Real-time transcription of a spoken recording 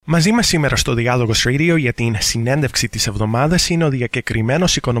Μαζί μας σήμερα στο Διάλογος Radio για την συνέντευξη της εβδομάδας είναι ο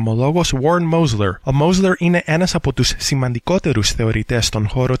διακεκριμένος οικονομολόγος Warren Mosler. Ο Mosler είναι ένας από τους σημαντικότερους θεωρητές στον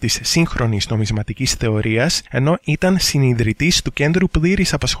χώρο της σύγχρονης νομισματικής θεωρίας, ενώ ήταν συνιδρυτής του Κέντρου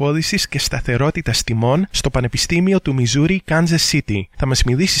Πλήρης Απασχόλησης και Σταθερότητας Τιμών στο Πανεπιστήμιο του Μιζούρι, Kansas City. Θα μας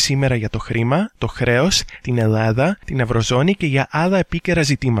μιλήσει σήμερα για το χρήμα, το χρέος, την Ελλάδα, την Ευρωζώνη και για άλλα επίκαιρα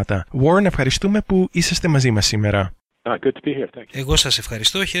ζητήματα. Warren, ευχαριστούμε που είσαστε μαζί μας σήμερα. Εγώ σας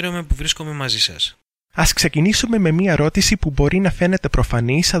ευχαριστώ, χαίρομαι που βρίσκομαι μαζί σας. Ας ξεκινήσουμε με μία ερώτηση που μπορεί να φαίνεται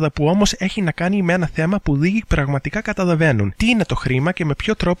προφανής, αλλά που όμως έχει να κάνει με ένα θέμα που λίγοι πραγματικά καταλαβαίνουν. Τι είναι το χρήμα και με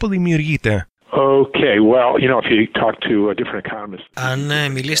ποιο τρόπο δημιουργείται? Αν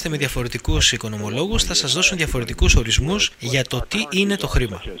μιλήσετε με διαφορετικούς οικονομολόγους, θα σας δώσουν διαφορετικούς ορισμούς για το τι είναι το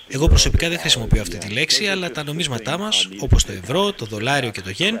χρήμα. Εγώ προσωπικά δεν χρησιμοποιώ αυτή τη λέξη, αλλά τα νομίσματά μας, όπως το ευρώ, το δολάριο και το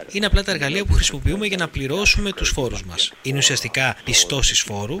γεν, είναι απλά τα εργαλεία που χρησιμοποιούμε για να πληρώσουμε τους φόρους μας. Είναι ουσιαστικά πιστώσεις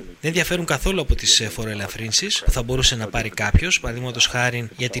φόρου, δεν διαφέρουν καθόλου από τις φοροελαφρύνσεις που θα μπορούσε να πάρει κάποιος, παραδείγματος χάριν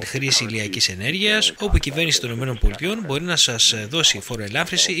για την χρήση ηλιακής ενέργειας, όπου η κυβέρνηση των ΗΠΑ μπορεί να σας δώσει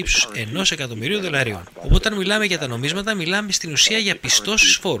φοροελάφρυνση ύψους $1.000.000. Οπότε, όταν μιλάμε για τα νομίσματα, μιλάμε στην ουσία για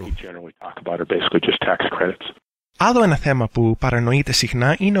πιστώσεις φόρου. Άλλο ένα θέμα που παρανοείται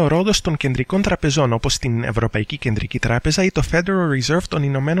συχνά είναι ο ρόλος των κεντρικών τραπεζών, όπως την Ευρωπαϊκή Κεντρική Τράπεζα ή το Federal Reserve των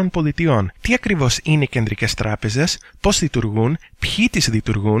Ηνωμένων Πολιτειών. Τι ακριβώς είναι οι κεντρικές τράπεζες, πώς λειτουργούν, ποιοι τις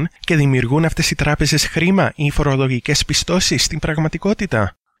λειτουργούν και δημιουργούν αυτές οι τράπεζες χρήμα ή φορολογικές πιστώσεις στην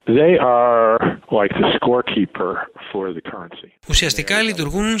πραγματικότητα? Ουσιαστικά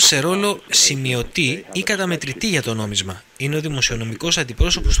λειτουργούν σε ρόλο σημειωτή ή καταμετρητή για το νόμισμα. Είναι ο δημοσιονομικός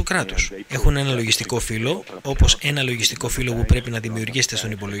αντιπρόσωπος του κράτους. Έχουν ένα λογιστικό φύλλο, όπως ένα λογιστικό φύλλο που πρέπει να δημιουργήσετε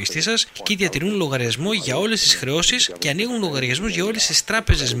στον υπολογιστή σας, και εκεί διατηρούν λογαριασμό για όλες τις χρεώσεις και ανοίγουν λογαριασμούς για όλες τις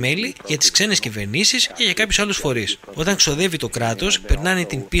τράπεζες μέλη, για τις ξένες κυβερνήσεις και για κάποιους άλλους φορείς. Όταν ξοδεύει το κράτος, περνάνε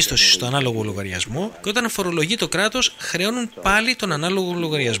την πίστοση στο ανάλογο λογαριασμό και όταν φορολογεί το κράτος, χρεώνουν πάλι τον ανάλογο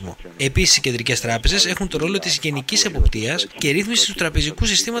λογαριασμό. Επίσης, οι κεντρικές τράπεζες έχουν το ρόλο της γενικής εποπτείας και ρύθμισης του τραπεζικού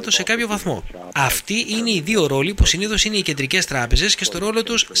συστήματος σε κάποιο βαθμό. Αυτοί είναι οι δύο ρόλοι που συνήθως είναι οι κεντρικές τράπεζες και στο ρόλο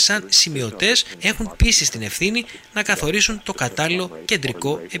τους σαν σημειωτές έχουν πείσει στην ευθύνη να καθορίσουν το κατάλληλο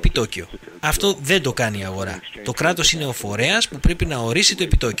κεντρικό επιτόκιο. Αυτό δεν το κάνει η αγορά. Το κράτος είναι ο φορέας που πρέπει να ορίσει το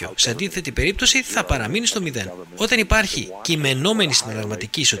επιτόκιο. Σε αντίθετη περίπτωση θα παραμείνει στο 0. Όταν υπάρχει κειμενόμενη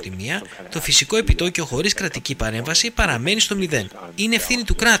συναλλαγματική ισοτιμία, το φυσικό επιτόκιο χωρίς κρατική παρέμβαση παραμένει στο 0. Είναι ευθύνη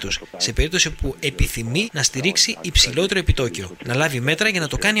του κράτους, σε περίπτωση που επιθυμεί να στηρίξει υψηλότερο επιτόκιο, να λάβει μέτρα για να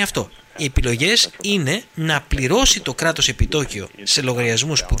το κάνει αυτό. Οι επιλογές είναι να πληρώσει το κράτος επιτόκιο σε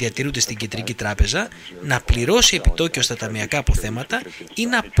λογαριασμούς που διατηρούνται στην κεντρική τράπεζα, να πληρώσει επιτόκιο στα ταμειακά αποθέματα ή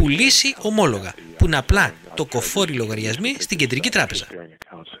να πουλήσει ομόλογα, που είναι απλά το κοφόρι λογαριασμοί στην κεντρική τράπεζα.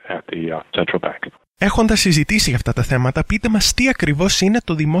 Έχοντας συζητήσει για αυτά τα θέματα, πείτε μας τι ακριβώς είναι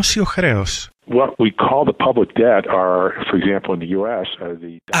το δημόσιο χρέος.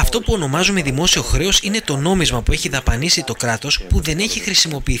 Αυτό που ονομάζουμε δημόσιο χρέος είναι το νόμισμα που έχει δαπανίσει το κράτος που δεν έχει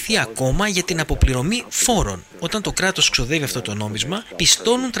χρησιμοποιηθεί ακόμα για την αποπληρωμή φόρων. Όταν το κράτος ξοδεύει αυτό το νόμισμα,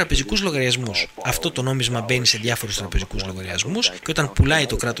 πιστώνουν τραπεζικούς λογαριασμούς. Αυτό το νόμισμα μπαίνει σε διάφορους τραπεζικούς λογαριασμούς και όταν πουλάει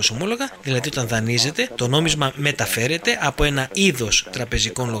το κράτος ομόλογα, δηλαδή όταν δανείζεται, το νόμισμα μεταφέρεται από ένα είδος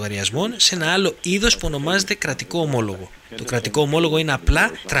τραπεζικών λογαριασμών σε ένα άλλο είδος που ονομάζεται κρατικό ομόλογο. Το κρατικό ομόλογο είναι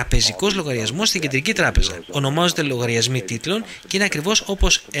απλά τραπεζικός λογαριασμός στην κεντρική τράπεζα. Ονομάζονται λογαριασμοί τίτλων και είναι ακριβώς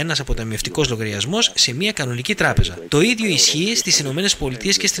όπως ένας αποταμιευτικός λογαριασμός σε μια κανονική τράπεζα. Το ίδιο ισχύει στις ΗΠΑ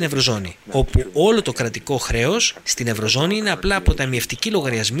και στην Ευρωζώνη, όπου όλο το κρατικό χρέος στην Ευρωζώνη είναι απλά αποταμιευτικοί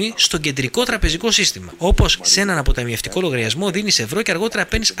λογαριασμοί στο κεντρικό τραπεζικό σύστημα. Όπως σε έναν αποταμιευτικό λογαριασμό δίνεις ευρώ και αργότερα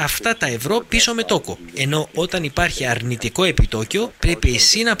παίρνεις αυτά τα ευρώ πίσω με τόκο. Ενώ όταν υπάρχει αρνητικό επιτόκιο, πρέπει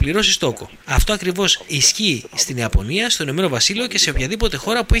εσύ να πληρώσεις τόκο. Αυτό ακριβώς ισχύει στην Ιαπωνία, στο Ηνωμένο Βασίλειο και σε οποιαδήποτε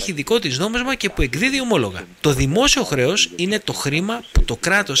χώρα που έχει δικό της νόμισμα και που εκδίδει ομόλογα. Το δημόσιο χρέος είναι το χρήμα που το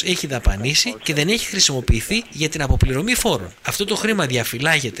κράτος έχει δαπανίσει και δεν έχει χρησιμοποιηθεί για την αποπληρωμή φόρων. Αυτό το χρήμα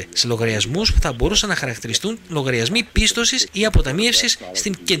διαφυλάγεται σε λογαριασμούς που θα μπορούσαν να χαρακτηριστούν λογαριασμοί πίστοσης ή αποταμίευσης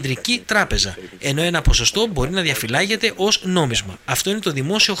στην κεντρική τράπεζα, ενώ ένα ποσοστό μπορεί να διαφυλάγεται ως νόμισμα. Αυτό είναι το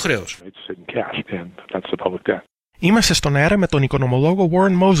δημόσιο χρέος. Είμαστε στον αέρα με τον οικονομολόγο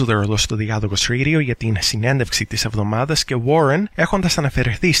Warren Mosler εδώ στο Διάλογος Radio για την συνέντευξη της εβδομάδας και Warren, έχοντας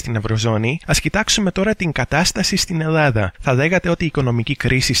αναφερθεί στην Ευρωζώνη, ας κοιτάξουμε τώρα την κατάσταση στην Ελλάδα. Θα λέγατε ότι η οικονομική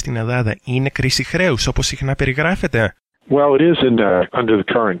κρίση στην Ελλάδα είναι κρίση χρέους όπως συχνά περιγράφεται?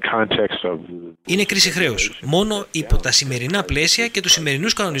 Είναι κρίση χρέους. Μόνο υπό τα σημερινά πλαίσια και τους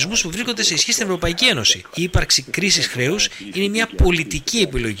σημερινούς κανονισμούς που βρίσκονται σε ισχύ στην Ευρωπαϊκή Ένωση. Η ύπαρξη κρίσης χρέους είναι μια πολιτική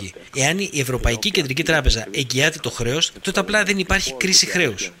επιλογή. Εάν η Ευρωπαϊκή Κεντρική Τράπεζα εγγυάται το χρέος, τότε απλά δεν υπάρχει κρίση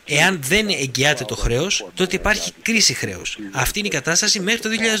χρέους. Εάν δεν εγγυάται το χρέος, τότε υπάρχει κρίση χρέους. Αυτή είναι η κατάσταση μέχρι το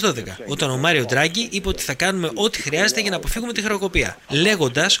 2012, όταν ο Μάριο Ντράγκη είπε ότι θα κάνουμε ό,τι χρειάζεται για να αποφύγουμε τη χρεοκοπία.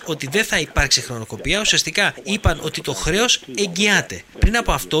 Λέγοντας ότι δεν θα υπάρξει χρεοκοπία, ουσιαστικά είπαν ότι το χρέος εγγυάται. Πριν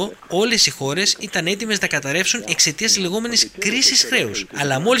από αυτό, όλες οι χώρες ήταν έτοιμες να καταρρεύσουν εξαιτίας της λεγόμενης κρίσης χρέους.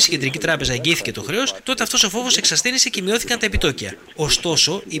 Αλλά μόλις η Κεντρική Τράπεζα εγγυήθηκε το χρέος, τότε αυτός ο φόβος εξασθένησε και μειώθηκαν τα επιτόκια.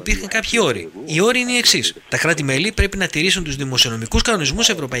 Ωστόσο, υπήρχαν κάποιοι όροι. Οι όροι είναι οι εξής. Τα κράτη-μέλη πρέπει να τηρήσουν τους δημοσιονομικούς κανονισμούς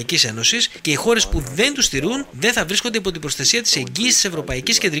Ευρωπαϊκής Ένωσης και οι χώρες που δεν τους τηρούν δεν θα βρίσκονται υπό την προστασία της εγγύησης της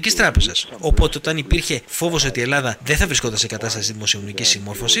Ευρωπαϊκής Κεντρικής Τράπεζας. Οπότε, όταν υπήρχε φόβος ότι η Ελλάδα δεν θα βρισκόταν σε κατάσταση δημοσιονομικής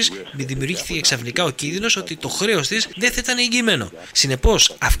συμμόρφωσης, δημιουργήθηκε ξαφνικά ο κίνδυνος ότι το χρέος της δεν θα ήταν εγγυημένο.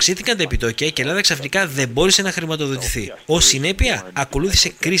 Συνεπώς, αυξήθηκαν τα επιτόκια και η Ελλάδα ξαφνικά δεν μπόρεσε να χρηματοδοτηθεί. Ως συνέπεια,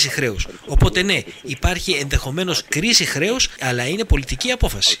 ακολούθησε κρίση χρέους. Οπότε, ναι, υπάρχει ενδεχομένως κρίση χρέους, αλλά είναι πολιτική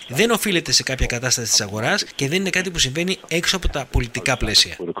απόφαση. Δεν οφείλεται σε κάποια κατάσταση της αγοράς και δεν είναι κάτι που συμβαίνει έξω από τα πολιτικά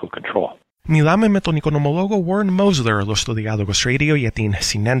πλαίσια. Μιλάμε με τον οικονομολόγο Warren Mosler στο Διάλογος Radio για την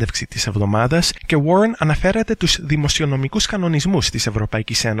συνέντευξη της εβδομάδας και Warren αναφέρεται τους δημοσιονομικούς κανονισμούς της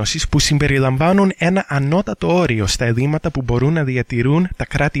Ευρωπαϊκής Ένωσης που συμπεριλαμβάνουν ένα ανώτατο όριο στα ελλείμματα που μπορούν να διατηρούν τα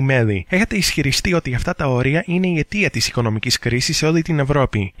κράτη-μέλη. Έχετε ισχυριστεί ότι αυτά τα όρια είναι η αιτία της οικονομικής κρίσης σε όλη την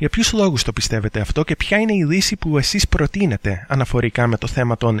Ευρώπη. Για ποιους λόγους το πιστεύετε αυτό και ποια είναι η λύση που εσείς προτείνετε αναφορικά με το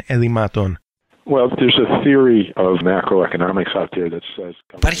θέμα των ελλείμματων?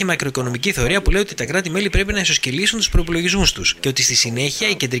 Υπάρχει μακροοικονομική θεωρία που λέει ότι τα κράτη-μέλη πρέπει να ισοσκελίσουν τους προϋπολογισμούς τους και ότι στη συνέχεια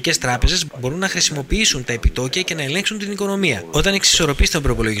οι κεντρικές τράπεζες μπορούν να χρησιμοποιήσουν τα επιτόκια και να ελέγξουν την οικονομία. Όταν εξισορροπείς τον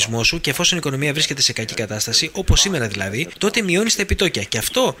προϋπολογισμό σου και εφόσον η οικονομία βρίσκεται σε κακή κατάσταση, όπως σήμερα δηλαδή, τότε μειώνεις τα επιτόκια και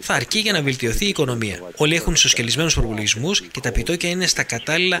αυτό θα αρκεί για να βελτιωθεί η οικονομία. Όλοι έχουν ισοσκελισμένους προϋπολογισμούς και τα επιτόκια είναι στα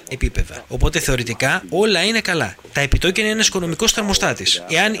κατάλληλα επίπεδα. Οπότε θεωρητικά όλα είναι καλά. Τα επιτόκια είναι ένας οικονομικός θερμοστάτης.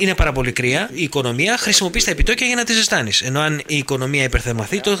 Εάν είναι πάρα πολύ κρύα, η οικονομία χρησιμοποιεί τα επιτόκια για να τη ζεστάνεις. Ενώ αν η οικονομία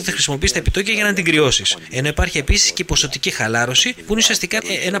υπερθερμαθεί, τότε θα χρησιμοποιείς τα επιτόκια για να την κρυώσεις. Ενώ υπάρχει επίσης και η ποσοτική χαλάρωση, που είναι ουσιαστικά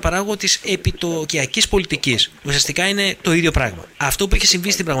ένα παράγωγο της επιτοκιακής πολιτικής. Ουσιαστικά είναι το ίδιο πράγμα. Αυτό που έχει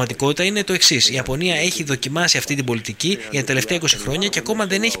συμβεί στην πραγματικότητα είναι το εξής. Η Ιαπωνία έχει δοκιμάσει αυτή την πολιτική για τα τελευταία 20 χρόνια και ακόμα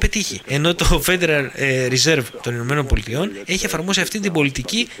δεν έχει πετύχει. Ενώ το Federal Reserve των ΗΠΑ έχει εφαρμόσει αυτή την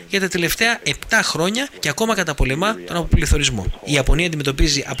πολιτική για τα τελευταία 7 χρόνια και ακόμα καταπολεμά τον αποπληθωρισμό. Η Ιαπωνία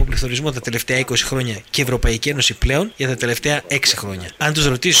αντιμετωπίζει αποπληθωρισμό τα τελευταία 20 χρόνια και η Ευρωπαϊκή Ένωση πλέον για τα τελευταία 6 χρόνια. Αν τους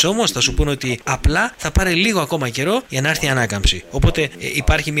ρωτήσεις όμως, θα σου πούνε ότι απλά θα πάρει λίγο ακόμα καιρό για να έρθει η ανάκαμψη. Οπότε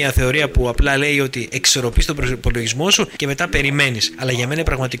υπάρχει μια θεωρία που απλά λέει ότι εξισορροπείς τον προϋπολογισμό σου και μετά περιμένεις. Αλλά για μένα η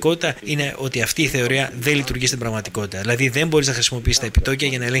πραγματικότητα είναι ότι αυτή η θεωρία δεν λειτουργεί στην πραγματικότητα. Δηλαδή δεν μπορείς να χρησιμοποιήσεις τα επιτόκια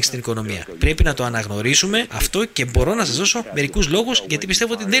για να ελέγξεις την οικονομία. Πρέπει να το αναγνωρίσουμε αυτό και μπορώ να σας δώσω μερικούς λόγους γιατί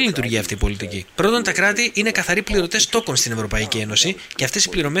πιστεύω ότι δεν λειτουργεί αυτή η πολιτική. Πρώτον, τα κράτη είναι καθαροί πληρωτές τόκων στην Ευρωπαϊκή Ένωση και αυτές οι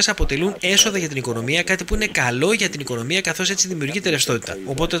πληρωμές αποτελούν έσοδα για την οικονομία, κάτι που είναι καλό για την οικονομία καθώς έτσι δημιουργείται ρευστότητα.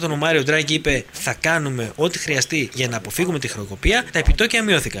 Οπότε όταν ο Μάριο Ντράγκη είπε θα κάνουμε ό,τι χρειαστεί για να αποφύγουμε τη χρεοκοπία, τα επιτόκια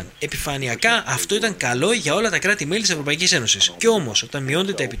μειώθηκαν. Επιφανειακά αυτό ήταν καλό για όλα τα κράτη-μέλη της Ευρωπαϊκής Ένωσης. Κι όμως, όταν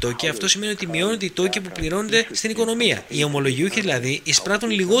μειώνονται τα επιτόκια, αυτό σημαίνει ότι μειώνονται οι τόκοι που πληρώνονται στην οικονομία. Οι ομολογιούχοι δηλαδή εισπράττουν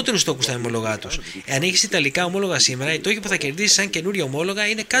λιγότερους τόκους στα ομόλογά τους. Εάν έχεις ιταλικά ομόλογα σήμερα, οι τόκοι που θα κερδίσεις σαν καινούρια ομόλογα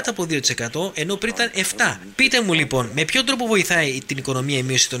είναι κάτω από 2%, ενώ πριν ήταν 7%. Πείτε μου λοιπόν, με ποιον τρόπο βοηθάει την οικονομία η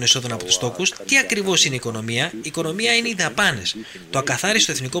μείωση των εσόδων από τους τόκους? Τι ακριβώς είναι η οικονομία? Η οικονομία είναι οι δαπάνες. Το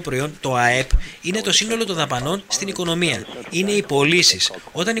ακαθάριστο εθνικό προϊόν, το ΑΕΠ, είναι το σύνολο των δαπανών στην οικονομία. Είναι οι πωλήσεις.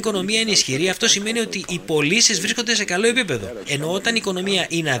 Όταν η οικονομία είναι ισχυρή, αυτό σημαίνει ότι οι πωλήσεις βρίσκονται σε καλό επίπεδο. Ενώ όταν η οικονομία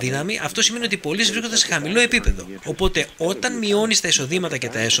είναι αδύναμη, αυτό σημαίνει ότι οι πωλήσεις βρίσκονται σε χαμηλό επίπεδο. Οπότε, όταν μειώνεις τα εισοδήματα και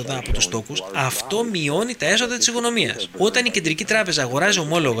τα έσοδα από τους τόκους, αυτό μειώνει τα έσοδα της οικονομίας. Όταν η κεντρική τράπεζα αγοράζει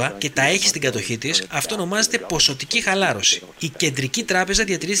ομόλογα και τα έχει στην κατοχή της, αυτό ονομάζεται ποσοτική χαλάρωση. Η κεντρική τράπεζα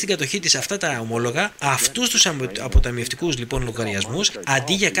διατηρεί στην κατοχή της αυτά τα ομόλογα, αυτούς τους αποταμιευτικούς λοιπόν λογαριασμούς,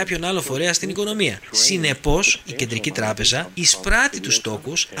 αντί για κάποιον άλλο φορέα στην οικονομία. Συνεπώς, η κεντρική τράπεζα εισπράττει τους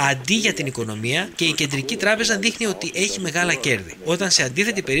τόκους αντί για την οικονομία και η κεντρική τράπεζα δείχνει ότι έχει μεγάλα κέρδη. Όταν σε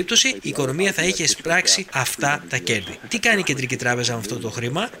αντίθετη περίπτωση η οικονομία θα έχει εισπράξει αυτά τα κέρδη. Τι κάνει η κεντρική τράπεζα με αυτό το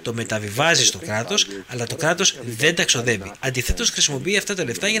χρήμα? Το μεταβιβάζει στο κράτος, αλλά το κράτος δεν τα ξοδεύει. Αντιθέτως, χρησιμοποιεί αυτά τα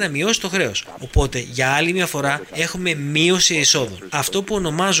λεφτά για να μειώσει το χρέος. Οπότε, για άλλη μια φορά, έχουμε μείωση εισόδων. Αυτό που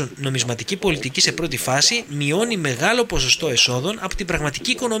ονομάζουν νομισματική νομισματική πολιτική σε πρώτη φάση μειώνει μεγάλο ποσοστό εσόδων από την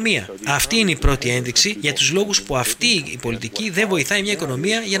πραγματική οικονομία. Αυτή είναι η πρώτη ένδειξη για τους λόγους που αυτή η πολιτική δεν βοηθάει μια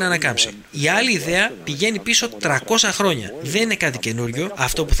οικονομία για να ανακάμψει. Η άλλη ιδέα πηγαίνει πίσω 300 χρόνια. Δεν είναι κάτι καινούριο,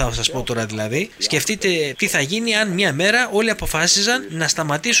 αυτό που θα σας πω τώρα δηλαδή. Σκεφτείτε τι θα γίνει αν μια μέρα όλοι αποφάσιζαν να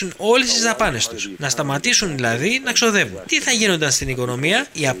σταματήσουν όλες τις δαπάνες τους. Να σταματήσουν δηλαδή να ξοδεύουν. Τι θα γίνονταν στην οικονομία?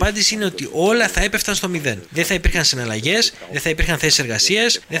 Η απάντηση είναι ότι όλα θα έπεφταν στο μηδέν. Δεν θα υπήρχαν συναλλαγές, δεν θα υπήρχαν θέσεις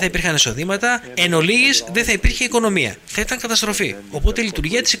εργασίας, δεν θα υπήρχαν εισοδήματα. Εν ολίγης, δεν θα υπήρχε οικονομία. Θα ήταν καταστροφή. Οπότε η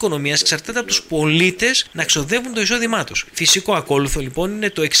λειτουργία της οικονομίας εξαρτάται από τους πολίτες να ξοδεύουν το εισόδημά τους. Φυσικό ακόλουθο λοιπόν είναι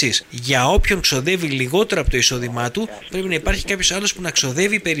το εξής. Για όποιον ξοδεύει λιγότερο από το εισόδημά του, πρέπει να υπάρχει κάποιος άλλος που να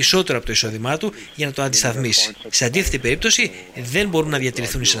ξοδεύει περισσότερο από το εισόδημά του για να το αντισταθμίσει. Σε αντίθετη περίπτωση, δεν μπορούν να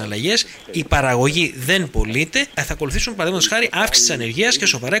διατηρηθούν οι συναλλαγές, η παραγωγή δεν πωλείται, θα ακολουθήσουν παραδείγματος χάρη αύξηση της ανεργίας και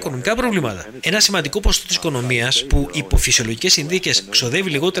σοβαρά οικονομικά προβλήματα. Ένα σημαντικό ποσοστό της οικονομίας που υπό φυσιολογικές συνθήκες ξοδεύει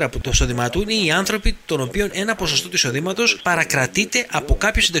λιγότερα από το εισόδημά του είναι οι άνθρωποι των οποίων ένα ποσοστό του εισοδήματος παρακρατείται από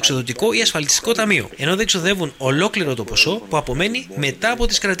κάποιο συνταξιοδοτικό ή ασφαλιστικό ταμείο, ενώ δεν ξοδεύουν ολόκληρο το ποσό που απομένει μετά από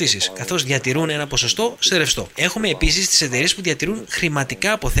τις κρατήσεις, καθώς διατηρούν ένα ποσοστό σε ρευστό. Έχουμε επίσης τις εταιρείες που διατηρούν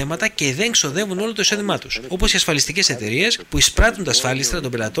χρηματικά αποθέματα και δεν ξοδεύουν όλο το εισόδημά τους, όπως οι ασφαλιστικές εταιρείες που εισπράττουν τα ασφάλιστρα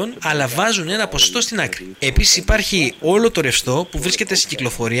των πελατών αλλά βάζουν ένα ποσοστό στην άκρη. Επίσης υπάρχει όλο το ρευστό που βρίσκεται σε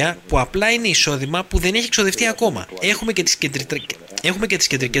κυκλοφορία που απλά είναι εισόδημα που δεν έχει ξοδευτεί ακόμα. Έχουμε και τις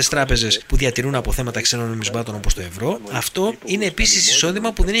κεντρικές τράπεζες που διατηρούν αποθέματα ξένων νομισμάτων όπως το ευρώ. Αυτό είναι επίσης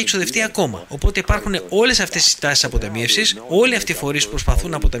εισόδημα που δεν έχει ξοδευτεί ακόμα. Οπότε υπάρχουν όλες αυτές τις τάσεις αποταμίευσης, όλοι αυτοί οι φορείς προσπαθούν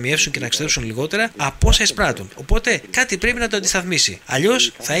να αποταμιεύσουν και να ξοδέψουν λιγότερα από όσα εισπράττουν. Οπότε κάτι πρέπει να το αντισταθμίσει.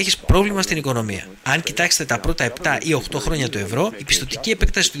 Αλλιώς θα έχεις πρόβλημα στην οικονομία. Αν κοιτάξετε τα πρώτα 7 ή 8 χρόνια του ευρώ, η πιστωτική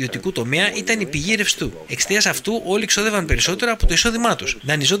επέκταση του ιδιωτικού τομέα ήταν η πηγή ρευστού. Εξαιτίας αυτού, όλοι ξόδευαν περισσότερο από το εισόδημά τους.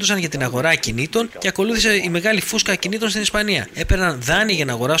 Δανειζόντουσαν για την αγορά ακινήτων και ακολούθησε η μεγάλη φούσκα ακινήτων στην Ισπανία. Έπαιρναν δάνεια για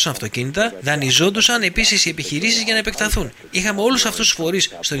να αγοράσουν αυτοκίνητα, δανειζόντουσαν επίσης οι επιχειρήσεις για να επεκταθούν. Είχαμε όλους αυτούς τους φορείς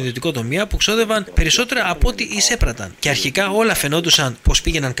στον ιδιωτικό τομέα που ξόδευαν περισσότερα από ό,τι εισέπραταν. Και αρχικά όλα φαινόντουσαν πως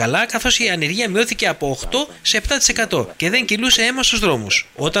πήγαιναν καλά, καθώς η ανεργία μειώθηκε από 8% σε 7% και δεν κυλούσε αίμα στους δρόμους.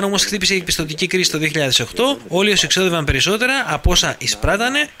 Όταν όμως χτύπησε η πιστωτική κρίση το 2008, όλοι όσοι ξόδευαν περισσότερα από όσα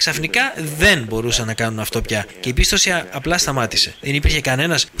εισπράτανε, ξαφνικά δεν μπορούσαν να κάνουν αυτό πια. Και η πίστοση απλά σταμάτησε. Δεν υπήρχε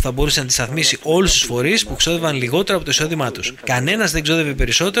κανένας που θα μπορούσε να αντισταθμίσει όλους τους φορείς που ξόδευαν λιγότερο από το εισόδημά τους. Κανένας δεν ξόδευε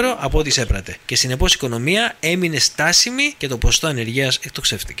περισσότερο από ό,τι εισέπρατε. Και συνεπώς η οικονομία έμεινε στάσιμη και το ποσοστό ανεργίας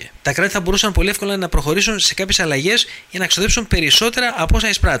εκτοξεύτηκε. Τα κράτη θα μπορούσαν πολύ εύκολα να προχωρήσουν σε κάποιες αλλαγές για να ξοδέψουν περισσότερα από όσα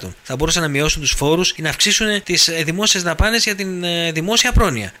εισπράττουν. Θα μπορούσαν να μειώσουν τους φόρους ή να αυξήσουν τις δημόσιες δαπάνες για την δημόσια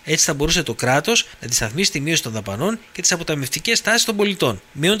πρόνοια. Έτσι θα μπορούσε το κράτος να αντισταθμίσει τη μείωση των δαπανών και τις αποταμιευτικές τάσεις των πολιτών.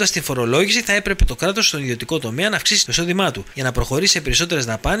 Μειώνοντας την φορολόγηση, θα έπρεπε το κράτος στον ιδιωτικό τομέα να αυξήσει το εισόδημά του για να προχωρήσει σε περισσότερες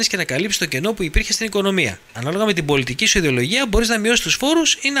δαπάνες και να καλύψει το κενό που υπήρχε στην οικονομία. Ανάλογα με την πολιτική σου ιδεολογία, μπορείς να μειώσεις τους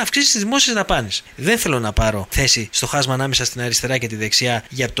φόρους ή να αυξήσεις τις δημόσιες δαπάνες. Δεν θέλω να πάρω θέση στο χάσμα ανάμεσα στην αριστερά και τη δεξιά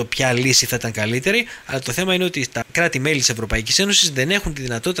για το ποια λύση θα ήταν καλύτερη, αλλά το θέμα είναι ότι τα κράτη-μέλη της Ευρωπαϊκής Ένωσης δεν έχουν τη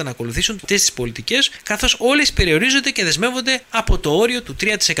δυνατότητα να ακολουθήσουν αυτές τις πολιτικές, καθώς όλες περιορίζονται και δεσμεύονται από το όριο του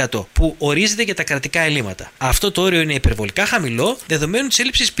 3% που ορίζεται για τα κρατικά ελλείμματα. Αυτό το όριο είναι υπερβολικά χαμηλό δεδομένου της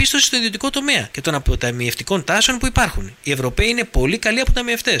έλλειψης πίστοσης στο ιδιωτικό τομέα και των αποταμιευτικών τάσεων που υπάρχουν. Οι Ευρωπαίοι είναι πολύ καλοί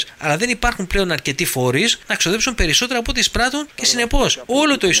αποταμιευτές, αλλά δεν υπάρχουν πλέον αρκετοί φορείς να ξοδέψουν περισσότερα από ό,τι εισπράττουν και συνεπώς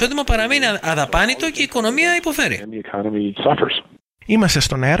όλο το εισόδημα παραμένει αδαπάνητο και η οικονομία υποφέρει. Είμαστε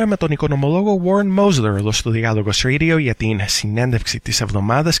στον αέρα με τον οικονομολόγο Warren Mosler εδώ στο Dialogos Radio για την συνέντευξη της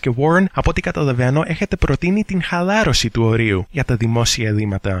εβδομάδας και Warren, από ό,τι καταλαβαίνω, έχετε προτείνει την χαλάρωση του ορίου για τα δημόσια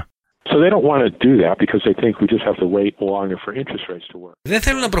ελλείμματα. Δεν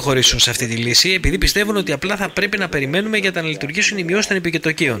θέλουν να προχωρήσουν σε αυτή τη λύση επειδή πιστεύουν ότι απλά θα πρέπει να περιμένουμε για να λειτουργήσουν οι μειώσεις των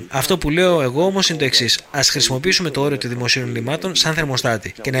επιτοκίων. Αυτό που λέω εγώ όμως είναι το εξής. Ας χρησιμοποιήσουμε το όριο των δημοσίων ελλειμμάτων σαν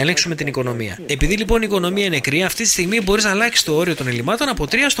θερμοστάτη και να ελέγξουμε την οικονομία. Επειδή λοιπόν η οικονομία είναι κρύα, αυτή τη στιγμή μπορείς να αλλάξεις το όριο των ελλειμμάτων από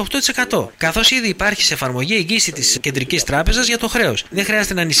 3% στο 8%. Καθώς ήδη υπάρχει σε εφαρμογή εγγύηση της Κεντρικής Τράπεζας για το χρέος. Δεν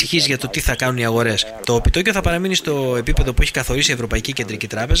χρειάζεται να ανησυχείς για το τι θα κάνουν οι αγορές. Το επιτόκιο θα παραμείνει στο επίπεδο που έχει καθορίσει η Ευρωπαϊκή Κεντρική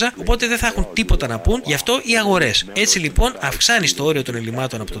Τράπεζα, οπότε δεν θα έχουν τίποτα να πούν γι' αυτό οι αγορές. Έτσι λοιπόν αυξάνεις το όριο των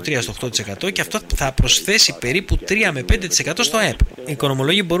ελλειμμάτων από το 3% στο 8% και αυτό θα προσθέσει περίπου 3 με 5% στο ΑΕΠ. Οι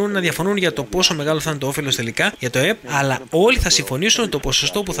οικονομολόγοι μπορούν να διαφωνούν για το πόσο μεγάλο θα είναι το όφελος τελικά για το ΑΕΠ, αλλά όλοι θα συμφωνήσουν ότι το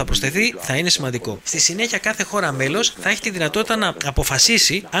ποσοστό που θα προσθεθεί θα είναι σημαντικό. Στη συνέχεια, κάθε χώρα μέλος θα έχει τη δυνατότητα να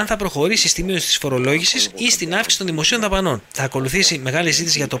αποφασίσει αν θα προχωρήσει στη μείωση της φορολόγησης ή στην αύξηση των δημοσίων δαπανών. Θα ακολουθήσει μεγάλη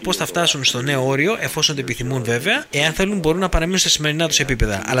συζήτηση για το πώς θα φτάσουν στο νέο όριο, εφόσον το επιθυμούν βέβαια. Εάν θέλουν, μπορούν να παραμείνουν στα σημερινά τους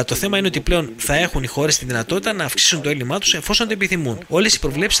επίπεδα. Αλλά το θέμα είναι ότι πλέον θα έχουν οι χώρες τη δυνατότητα να αυξήσουν το έλλειμμά τους εφόσον το επιθυμούν. Όλες οι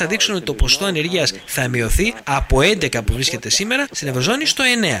προβλέψεις θα δείξουν ότι το ποσοστό ανεργίας θα μειωθεί από 11 που βρίσκεται σήμερα στην Ευρωζώνη στο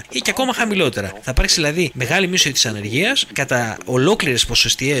 9 ή και ακόμα χαμηλότερα. Θα υπάρξει δηλαδή μεγάλη μείωση της ανεργίας κατά ολόκληρες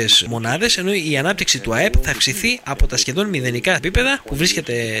ποσοστιαίες μονάδες, ενώ η ανάπτυξη του ΑΕΠ θα αυξηθεί από τα σχεδόν μηδενικά επίπεδα που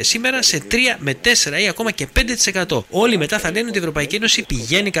βρίσκεται σήμερα σε 3 με 4 ή ακόμα και 5%. Όλοι μετά θα λένε ότι η Ευρωπαϊκή Ένωση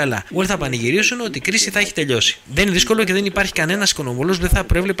πηγαίνει καλά. Όλοι θα πανηγυρίσουν ότι η κρίση θα έχει τελειώσει. Δεν είναι δύσκολο και δεν υπάρχει κανένας οικονομολόγος που δεν θα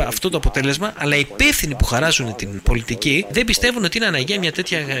προέβλεπε αυτό το αποτέλεσμα, αλλά οι υπεύθυνοι που χαράζουν την πολιτική δεν πιστεύουν ότι είναι αναγκαία μια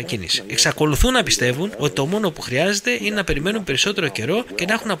τέτοια κίνηση. Εξακολουθούν να πιστεύουν ότι το μόνο που χρειάζεται είναι να περιμένουν περισσότερο καιρό και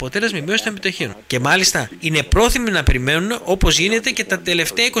να έχουν αποτέλεσμα η μείωση των επιτοκίων. Και μάλιστα είναι πρόθυμοι να περιμένουν όπως γίνεται και τα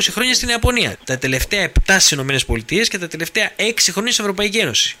τελευταία 20 χρόνια στην Ιαπωνία, τα τελευταία 7 στις ΗΠΑ και τα τελευταία 6 χρόνια στην Ευρωπαϊκή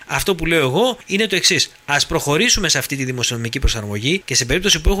Ένωση. Αυτό που λέω εγώ είναι το εξής. Ας προχωρήσουμε σε αυτή τη δημοσιονομική προσαρμογή και σε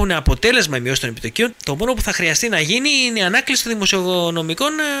περίπτωση που έχουν αποτέλεσμα η μείωση των επιτοκίων, το μόνο που θα χρειαστεί να γίνει είναι η ανάκληση των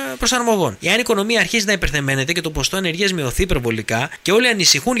δημοσιονομικών προσαρμογών. Εάν η οικονομία αρχίζει να υπερθεμένεται και το ποσοστό ανεργίας μειωθεί υπερβολικά και όλοι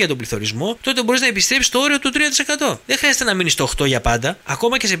ανησυχούν για τον πληθωρισμό, τότε μπορείς να επιστρέψεις στο όριο του 3%. Δεν χρειάζεται να μείνει στο 8% για πάντα.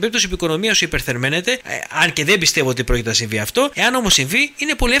 Ακόμα και σε περίπτωση που η οικονομία σου υπερθερμαίνεται, αν και δεν πιστεύω ότι πρόκειται να συμβεί αυτό, εάν όμως συμβεί,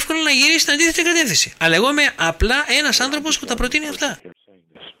 είναι πολύ εύκολο να γυρίσει στην αντίθετη κατεύθυνση. Αλλά εγώ είμαι απλά ένας άνθρωπος που τα προτείνει αυτά.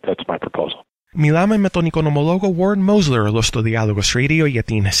 Μιλάμε με τον οικονομολόγο Warren Mosler εδώ στο Dialogos Radio για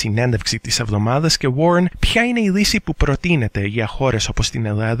την συνέντευξη της εβδομάδας και Warren, ποια είναι η λύση που προτείνεται για χώρες όπως την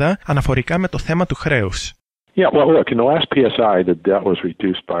Ελλάδα αναφορικά με το θέμα του χρέους? Yeah, well, look, in the last PSI, the debt was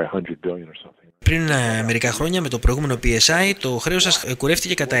reduced by $100 billion or something. Πριν μερικά χρόνια με το προηγούμενο PSI το χρέος σας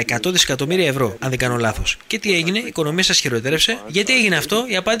κουρεύτηκε κατά 100 δισεκατομμύρια ευρώ, αν δεν κάνω λάθος. Και τι έγινε, η οικονομία σας χειροτέρευσε. Γιατί έγινε αυτό?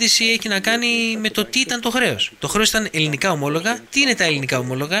 Η απάντηση έχει να κάνει με το τι ήταν το χρέος. Το χρέος ήταν ελληνικά ομόλογα. Τι είναι τα ελληνικά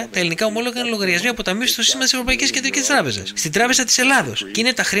ομόλογα? Τα ελληνικά ομόλογα είναι λογαριασμοί αποταμίευσης στο σύστημα της Ευρωπαϊκής Κεντρικής Τράπεζας. Στην Τράπεζα της Ελλάδος. Και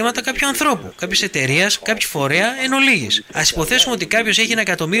είναι τα χρήματα κάποιου ανθρώπου, κάποιης εταιρείας, κάποιου φορέα εν ολίγης. Ας υποθέσουμε ότι κάποιος έχει 1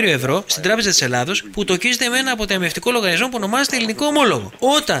 εκατομμύριο ευρώ στην Τράπεζα της Ελλάδος που τοκίζεται με ένα αποταμιευτικό λογαριασμό που ονομάζεται ελληνικό ομόλογο.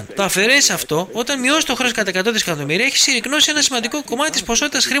 Όταν το αφαιρέσει αυτό, όταν μειώσει το χρέος κατά 100 δισεκατομμύρια, έχει συρρικνώσει ένα σημαντικό κομμάτι της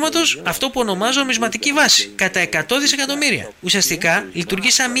ποσότητας χρήματος, αυτό που ονομάζω νομισματική βάση, κατά 100 δισεκατομμύρια. Ουσιαστικά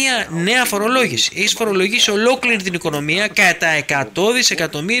λειτουργεί σαν μια νέα φορολόγηση. Έχει φορολογήσει ολόκληρη την οικονομία κατά 100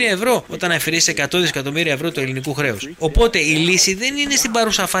 δισεκατομμύρια ευρώ, όταν αφαιρέσει 100 δισεκατομμύρια ευρώ του ελληνικού χρέους. Οπότε η λύση δεν είναι στην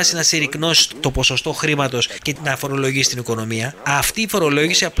παρούσα φάση να συρρικνώσει το ποσοστό χρήματος και να φορολογήσει την οικονομία. Αυτή η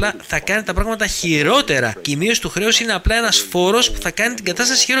φορολόγηση απλά θα κάνει τα πράγματα χειρότερα. Και η μείωση του χρέους είναι απλά ένας φόρος που θα κάνει την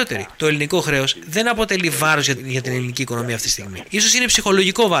κατάσταση χειρότερη. Το ελληνικό χρέος δεν αποτελεί βάρος για την ελληνική οικονομία αυτή τη στιγμή. Ίσως είναι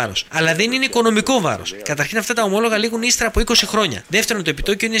ψυχολογικό βάρος, αλλά δεν είναι οικονομικό βάρος. Καταρχήν, αυτά τα ομόλογα λήγουν ύστερα από 20 χρόνια. Δεύτερον, το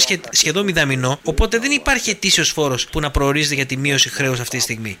επιτόκιο είναι σχεδόν μηδαμινό, οπότε δεν υπάρχει ετήσιος φόρος που να προορίζεται για τη μείωση χρέους αυτή τη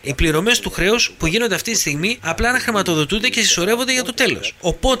στιγμή. Οι πληρωμές του χρέους που γίνονται αυτή τη στιγμή απλά αναχρηματοδοτούνται και συσσωρεύονται για το τέλος.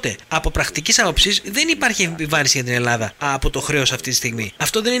 Οπότε, από πρακτικής άποψης, δεν υπάρχει επιβάρυνση για την Ελλάδα από το χρέος αυτή τη στιγμή.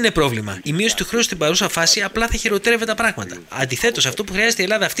 Αυτό δεν είναι πρόβλημα. Η μείωση του χρέους στην παρούσα φάση απλά θα χειροτέρευε τα πράγματα. Αντιθέτως, αυτό που χρειάζεται η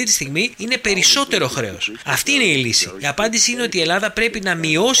Ελλάδα αυτή τη στιγμή είναι περισσότερο χρέος. Αυτή είναι η λύση. Η απάντηση είναι ότι η Ελλάδα πρέπει να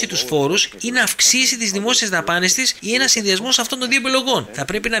μειώσει τους φόρους ή να αυξήσει τις δημόσιες δαπάνες της ή ένα συνδυασμό αυτών των δύο επιλογών. Θα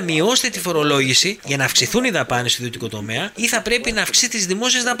πρέπει να μειώσετε τη φορολόγηση για να αυξηθούν οι δαπάνες στο ιδιωτικό τομέα ή θα πρέπει να αυξήσει τις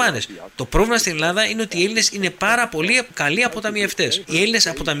δημόσιες δαπάνες. Το πρόβλημα στην Ελλάδα είναι ότι οι Έλληνες είναι πάρα πολύ καλοί αποταμιευτές. Οι Έλληνες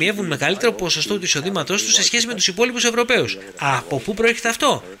αποταμιεύουν μεγαλύτερο ποσοστό του εισοδήματός τους σε σχέση με τους υπόλοιπους Ευρωπαίους. Από πού προέρχεται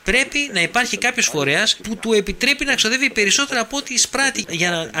αυτό? Πρέπει να υπάρχει κάποιος φορέας που του επιτρέπει να ξοδεύει περισσότερα από ό,τι εισπράττει για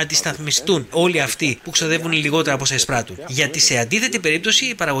να αντισταθμιστούν όλοι αυτοί που ξοδεύουν λιγότερα από όσα εισπράττουν. Γιατί σε αντίθετη περίπτωση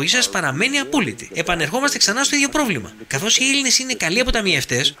η παραγωγή σας παραμένει απόλυτη. Επανερχόμαστε ξανά στο ίδιο πρόβλημα. Καθώς οι Έλληνες είναι καλοί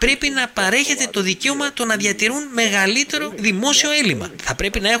αποταμιευτές, πρέπει να παρέχεται το δικαίωμα το να διατηρούν μεγαλύτερο δημόσιο έλλειμμα. Θα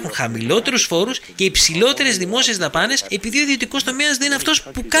πρέπει να έχουν χαμηλότερους φόρους και υψηλότερες δημόσιες δαπάνες, επειδή ο ιδιωτικός τομέας δεν είναι αυτός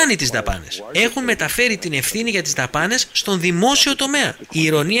που κάνει τις δαπάνες. Έχουν μεταφέρει την ευθύνη για τις δαπάνες στον δημόσιο τομέα. Η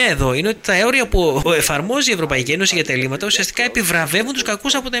ηρωνία εδώ είναι ότι τα όρια που εφαρμόζει η Ευρωπαϊκή Ένωση για τα ελλείμματα ουσιαστικά επιβραβεύουν τους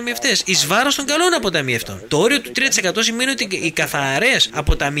κακούς αποταμιευτές εις βάρος των καλών αποταμιευτών. Το όριο του 3% σημαίνει ότι οι καθαρές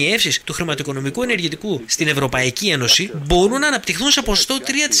αποταμιεύσεις του χρηματοοικονομικού ενεργητικού στην Ευρωπαϊκή Ένωση μπορούν να αναπτυχθούν σε ποσοστό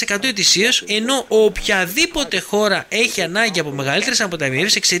 3% ετησίως, ενώ οποιαδήποτε χώρα έχει ανάγκη από μεγαλύτερες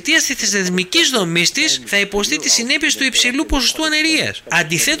αποταμιεύσεις εξαιτίας της θεσμικής δομής της θα υποστεί τις συνέπειες του υψηλού ποσοστού ανεργίας.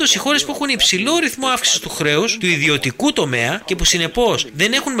 Αντιθέτως, οι χώρες που έχουν υψηλό ρυθμό αύξησης του χρέους του ιδιωτικού τομέα και που συνεπώς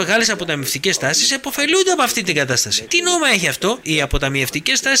δεν έχουν μεγάλες αποταμιευτικές τάσεις επωφελούνται από αυτή την κατάσταση. Τι νόημα έχει αυτό? Οι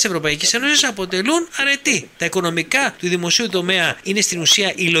αποταμιευτικές τάσεις της Ευρωπαϊκής Ένωσης Ένωσης αποτελούν αρετή. Τα οικονομικά του δημοσίου τομέα είναι στην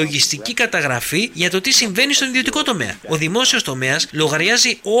ουσία η λογιστική καταγραφή για το τι συμβαίνει στον ιδιωτικό τομέα. Ο δημόσιος τομέας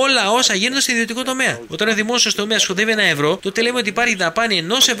λογαριάζει όλα όσα γίνονται στον ιδιωτικό τομέα. Όταν ο δημόσιος τομέας ξοδεύει 1 ευρώ, τότε λέμε ότι υπάρχει δαπάνη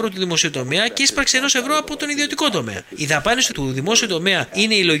 1 ευρώ του δημοσίου τομέα και ίσπραξη 1 ευρώ από τον ιδιωτικό τομέα. Η δαπάνη του δημόσιου τομέα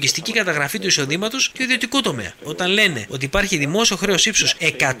είναι η λογιστική καταγραφή του εισοδήματος του ιδιωτικού τομέα. Όταν λένε ότι υπάρχει δημόσιο χρέος ύψους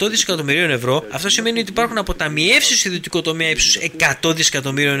 100 δισεκατομμυρίων ευρώ, αυτό σημαίνει ότι υπάρχουν αποταμιεύσεις στο ιδιωτικό τομέα ύψους 100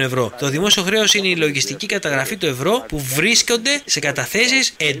 δισεκατομμύριων ευρώ. Το δημόσιο χρέος είναι η λογιστική καταγραφή του ευρώ που βρίσκονται σε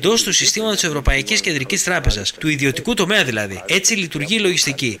καταθέσεις εντός του συστήματος της Ευρωπαϊκής Κεντρικής Τράπεζας, του ιδιωτικού τομέα δηλαδή. Έτσι λειτουργεί η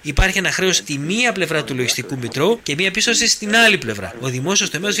λογιστική. Υπάρχει ένα χρέος στη μία πλευρά του λογιστικού μητρώου και μία πίστοση στην άλλη πλευρά. Ο δημόσιος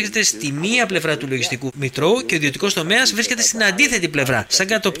τομέας βρίσκεται στη μία πλευρά του λογιστικού μητρώου και ο ιδιωτικός τομέας βρίσκεται στην αντίθετη πλευρά, σαν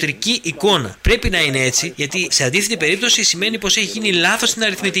κατοπτρική εικόνα. Πρέπει να είναι έτσι, γιατί σε αντίθετη περίπτωση σημαίνει πως έχει γίνει λάθος στην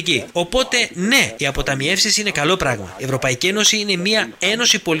αριθμητική. Οπότε, ναι, οι αποταμιεύσεις είναι καλό πράγμα. Η Ευρωπαϊκή Ένωση είναι μια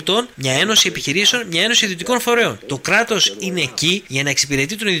ένωση πολιτών, μια ένωση επιχειρήσεων, μια ένωση ιδιωτικών φορέων. Το κράτος είναι εκεί για να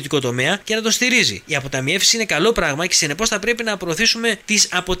εξυπηρετεί τον ιδιωτικό τομέα και να το στηρίζει. Οι αποταμιεύσεις είναι καλό πράγμα και συνεπώς θα πρέπει να προωθήσουμε τις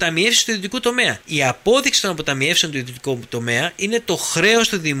αποταμιεύσεις του ιδιωτικού τομέα. Η απόδειξη των αποταμιεύσεων του ιδιωτικού τομέα είναι το χρέος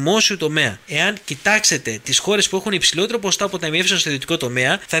του δημόσιου τομέα. Εάν κοιτάξετε τις χώρες που έχουν υψηλότερο ποσοστό αποταμιεύσεων στο ιδιωτικό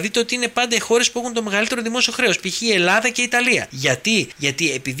τομέα, θα δείτε ότι είναι πάντα οι χώρες που έχουν το μεγαλύτερο δημόσιο χρέος, π.χ. η Ελλάδα και η Ιταλία.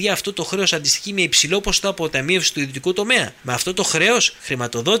 Γιατί επειδή αυτό το χρέος αντιστοιχεί με υψηλό ποσοστό αποταμίευσης του ιδιωτικού τομέα. Με αυτό το χρέος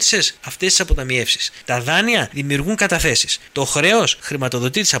χρηματοδότησες αυτές τις αποταμιεύσεις. Τα δάνεια δημιουργούν καταθέσεις. Το χρέος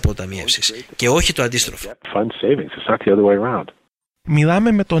χρηματοδοτεί τις αποταμιεύσεις και όχι το αντίστροφο.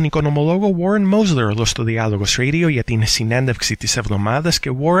 Μιλάμε με τον οικονομολόγο Warren Mosler εδώ στο Διάλογος Radio για την συνέντευξη της εβδομάδας και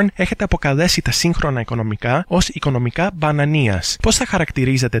Warren, έχετε αποκαλέσει τα σύγχρονα οικονομικά ως οικονομικά μπανανίας. Πώς θα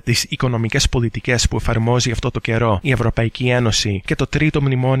χαρακτηρίζετε τις οικονομικές πολιτικές που εφαρμόζει αυτό το καιρό η Ευρωπαϊκή Ένωση και το τρίτο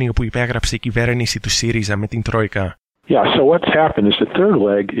μνημόνιο που υπέγραψε η κυβέρνηση του ΣΥΡΙΖΑ με την Τρόικα?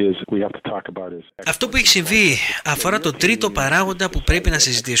 Αυτό που έχει συμβεί αφορά το τρίτο παράγοντα που πρέπει να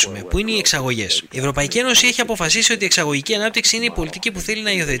συζητήσουμε, που είναι οι εξαγωγές. Η Ευρωπαϊκή Ένωση έχει αποφασίσει ότι η εξαγωγική ανάπτυξη είναι η πολιτική που θέλει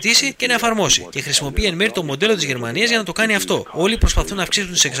να υιοθετήσει και να εφαρμόσει και χρησιμοποιεί εν μέρει το μοντέλο της Γερμανίας για να το κάνει αυτό. Όλοι προσπαθούν να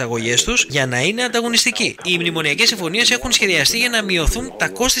αυξήσουν τις εξαγωγές τους για να είναι ανταγωνιστικοί. Οι μνημονιακές συμφωνίες έχουν σχεδιαστεί για να μειωθούν τα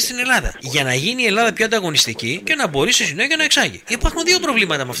κόστη στην Ελλάδα, για να γίνει η Ελλάδα πιο ανταγωνιστική και να μπορεί στη συνέχεια να εξάγει. Υπάρχουν δύο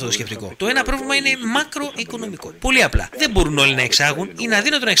προβλήματα με αυτό το σκεπτικό. Το ένα πρόβλημα είναι μακροοικονομικό. Πολύ απλά. Δεν μπορούν όλοι να εξάγουν, είναι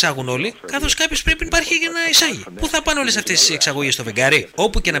αδύνατο να εξάγουν όλοι, καθώς κάποιος πρέπει να υπάρχει για να εισάγει. Πού θα πάνε όλες αυτές οι εξαγωγές στο φεγγάρι?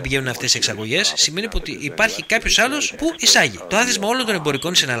 Όπου και να πηγαίνουν αυτές οι εξαγωγές, σημαίνει ότι υπάρχει κάποιος άλλος που εισάγει. Το άθροισμα όλων των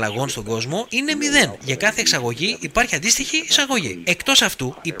εμπορικών συναλλαγών στον κόσμο είναι 0. Για κάθε εξαγωγή υπάρχει αντίστοιχη εισαγωγή. Εκτός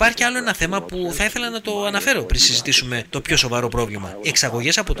αυτού, υπάρχει άλλο ένα θέμα που θα ήθελα να το αναφέρω πριν συζητήσουμε το πιο σοβαρό πρόβλημα. Οι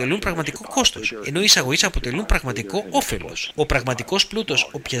εξαγωγές αποτελούν πραγματικό κόστος, ενώ οι εισαγωγές αποτελούν πραγματικό όφελος. Ο πραγματικός πλούτος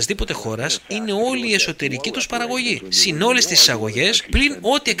οποιασδήποτε χώρας είναι όλη η εσωτερική τους παραγωγή. Συν όλες τις εισαγωγές, πλην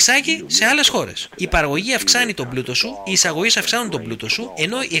ό,τι εξάγει σε άλλες χώρες. Η παραγωγή αυξάνει τον πλούτο σου, οι εισαγωγές αυξάνουν τον πλούτο σου,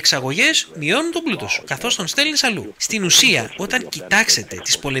 ενώ οι εξαγωγές μειώνουν τον πλούτο σου, καθώς τον στέλνεις αλλού. Στην ουσία, όταν κοιτάξετε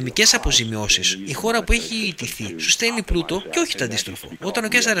τις πολεμικές αποζημιώσεις, η χώρα που έχει ιτηθεί σου στέλνει πλούτο και όχι το αντίστροφο. Όταν ο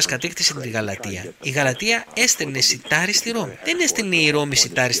Καίσαρας κατέκτησε τη Γαλατία, η Γαλατία έστελνε σιτάρι στη Ρώμη. Δεν έστελνε η Ρώμη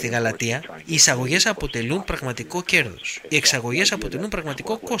σιτάρι στη Γαλατία. Οι εισαγωγές αποτελούν πραγματικό κέρδος. Οι εξαγωγές αποτελούν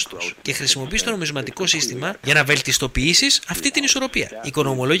πραγματικό κόστος. Και χρησιμοποιείς το νομισματικό σύστημα για να βελτιστοποιήσεις αυτή την ισορροπία. Οι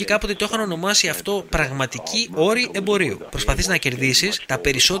οικονομολόγοι κάποτε το είχαν ονομάσει αυτό πραγματική όρη εμπορίου. Προσπαθείς να κερδίσεις τα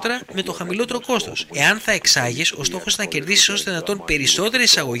περισσότερα με το χαμηλότερο κόστος. Εάν θα εξάγεις, ο στόχος είναι να κερδίσεις όσο δυνατόν περισσότερες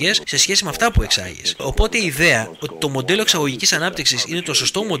εισαγωγές σε σχέση με αυτά που εξάγεις. Οπότε η ιδέα ότι το μοντέλο εξαγωγικής ανάπτυξης είναι το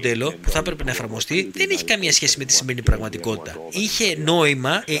σωστό μοντέλο που θα έπρεπε να εφαρμοστεί δεν έχει καμία σχέση με τη σημερινή πραγματικότητα. Είχε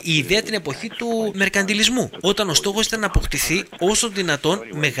νόημα η ιδέα την εποχή του μερκαντιλισμού, όταν ο στόχος ήταν να αποκτηθεί όσο δυνατόν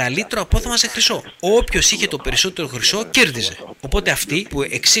μεγαλύτερο απόθεμα σε χρυσό. Όποιος είχε το περισσότερο χρυσό κέρδιζε. Οπότε αυτοί που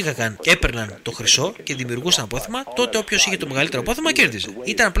εξήγαγαν έπαιρναν το χρυσό και δημιουργούσαν απόθεμα, τότε όποιος είχε το μεγαλύτερο απόθεμα κέρδιζε.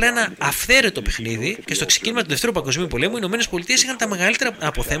 Ήταν απλά ένα αυθαίρετο παιχνίδι και στο ξεκίνημα του Δεύτερου Παγκοσμίου Πολέμου οι ΗΠΑ είχαν τα μεγαλύτερα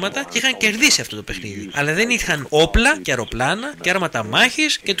αποθέματα και είχαν κερδίσει αυτό το παιχνίδι. Αλλά δεν είχαν όπλα και αεροπλάνα και άρματα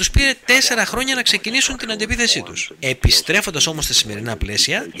μάχης και τους πήρε 4 χρόνια να ξεκινήσουν την αντεπίθεσή τους. Επιστρέφοντας όμως στα σημερινά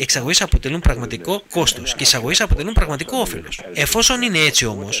πλαίσια, οι εξαγωγές αποτελούν πραγματικό κόστος και οι εισαγωγές αποτελούν πραγματικό όφελος. Εφόσον είναι έτσι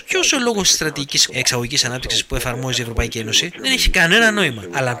όμως, ποιος ο λόγος της στρατηγικής εξαγωγικής ανάπτυξης που εφαρμόζει η Ευρωπαϊκή Ένωση? Δεν έχει κανένα νόημα.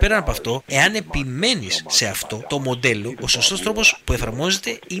 Αλλά πέραν από αυτό, εάν επιμένεις σε αυτό το μοντέλο, ο σωστός τρόπος που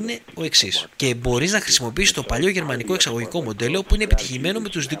εφαρμόζεται είναι ο εξής. Και μπορείς να χρησιμοποιήσεις το παλιό γερμανικό εξαγωγικό μοντέλο που είναι επιτυχημένο με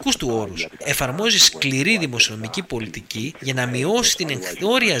τους δικούς του όρους. Εφαρμόζεις σκληρή δημοσιονομική πολιτική για να μειώσεις την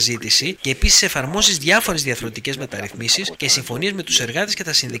εγχώρια ζήτηση και επίσης εφαρμόζεις διάφορες διαρθρωτικές μεταρρυθμίσεις και συμφωνίες με τους εργάτες και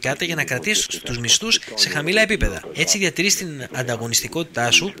τα συνδικάτα για να κρατήσεις τους μισθούς σε χαμηλά επίπεδα. Έτσι διατηρείς την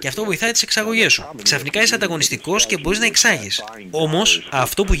ανταγωνιστικότητά σου και αυτό βοηθάει τις εξαγωγές σου. Ξαφνικά είσαι ανταγωνιστικός αποθεματικός και μπορείς να εξάγεις. Όμως,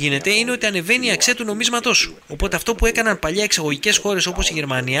 αυτό που γίνεται είναι ότι ανεβαίνει η αξία του νομίσματός σου. Οπότε αυτό που έκαναν παλιά εξαγωγικές χώρες όπως η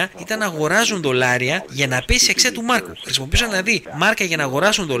Γερμανία ήταν να αγοράζουν δολάρια για να πέσει η αξία του μάρκου. Χρησιμοποιούσαν δηλαδή μάρκα για να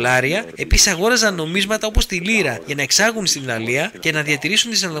αγοράσουν δολάρια, επίσης αγόραζαν νομίσματα όπως τη λίρα για να εξάγουν στην Ιταλία και να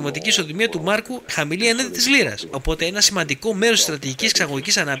διατηρήσουν τη συναλλαγματική ισοτιμία του μάρκου χαμηλή έναντι της λίρας. Οπότε ένα σημαντικό μέρος της στρατηγικής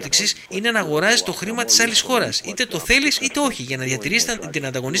εξαγωγικής ανάπτυξης είναι να αγοράζεις το χρήμα της άλλης χώρας, είτε το θέλεις είτε όχι, για να διατηρήσεις την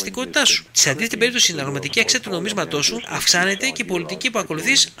ανταγωνιστικότητά σου. Σε αντίθετη περίπτωση, η συναλλαγματική αξία του νομίσματός σου αυξάνεται και η πολιτική που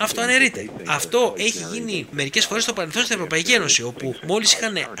ακολουθείς αυτοαναιρείται. Αυτό έχει γίνει μερικές φορές στο παρελθόν στην Ευρωπαϊκή Ένωση, όπου μόλις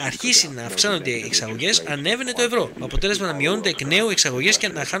είχαν αρχίσει να αυξάνονται οι εξαγωγές, ανέβαινε το ευρώ. Με αποτέλεσμα να μειώνονται εκ νέου οι εξαγωγές και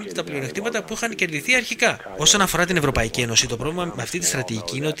να χάνονται τα πλεονεκτήματα που είχαν κερδιθεί αρχικά. Όσον αφορά την Ευρωπαϊκή Ένωση, το πρόβλημα με αυτή τη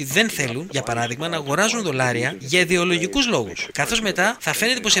στρατηγική είναι ότι δεν θέλουν, για παράδειγμα, να αγοράζουν δολάρια για ιδεολογικούς λόγους. Καθώς μετά θα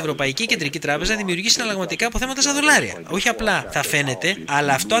φαίνεται πως η Ευρωπαϊκή Κεντρική Τράπεζα δημιουργεί συναλλαγματικά αποθέματα στα δολάρια. Όχι απλά θα φαίνεται,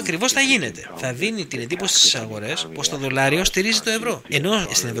 αλλά αυτό ακριβώς θα γίνεται. Θα δίνει την εντύπωση στις αγορές πως το δολάριο στηρίζει το ευρώ. Ενώ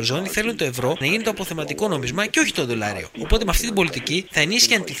στην Ευρωζώνη θέλουν το ευρώ να γίνει το αποθεματικό νόμισμα και όχι το δολάριο. Οπότε με αυτή την πολιτική θα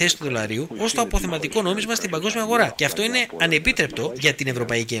ενίσχυαν τη θέση του δολαρίου ως το αποθεματικό νόμισμα στην παγκόσμια αγορά. Και αυτό είναι ανεπίτρεπτο για την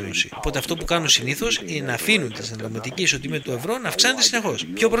Ευρωπαϊκή Ένωση. Οπότε αυτό που κάνουν συνήθως είναι να αφήνουν τη συναλλαγματική ισοτιμία του ευρώ να αυξάνεται συνεχώς.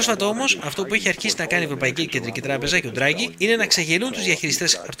 Πιο πρόσφατα όμως, αυτό που έχει αρχίσει να κάνει η Ευρωπαϊκή Κεντρική Τράπεζα και ο Ντράγκη είναι να ξεγελούν τους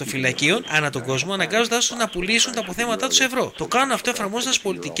διαχειριστές χαρτοφυλακίων ανά τον κόσμο, αναγκάζοντας τους να πουλήσουν τα αποθέματά τους σε ευρώ. Το κάνουν αυτό εφαρμόζοντας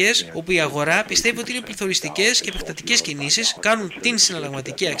πολιτικές όπου η αγορά πιστεύει ότι είναι πληθωριστικές και επεκτατικές κινήσεις κάνουν την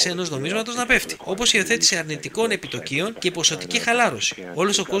συναλλαγματική αξία ενός νομίσματος να πέφτει. Όπως η υιοθέτηση αρνητικών επιτοκίων και η ποσοτική χαλάρωση.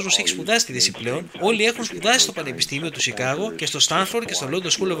 Όλος ο κόσμος έχει σπουδάσει τη δύση πλέον, όλοι έχουν σπουδάσει στο Πανεπιστήμιο του Σικάγο και στο Στάνφορντ και στο London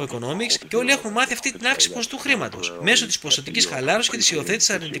School of Economics και όλοι έχουν μάθει αυτή την αύξηση ποσοστού χρήματος μέσω της ποσοτικής χαλάρωσης και της υιοθέτησης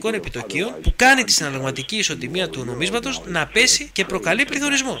αρνητικών επιτοκίων που κάνει τη συναλλαγματική ισοτιμία του νομίσματος να πέσει και προκαλεί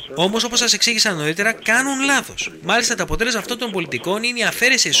πληθωρισμό. Όμως, όπως σας εξήγησα νωρίτερα, κάνουν λάθος. Μάλιστα, το αποτέλεσμα αυτών των πολιτικών είναι η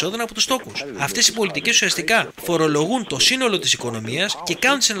αφαίρεση εισόδων από τους τόκους. Αυτές οι πολιτικές ουσιαστικά φορολογούν το σύνολο της οικονομίας και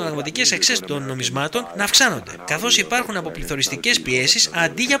κάνουν τις συναλλαγματικές αξίες των νομισμάτων να αυξάνονται. Καθώς υπάρχουν αποπληθωριστικές πιέσεις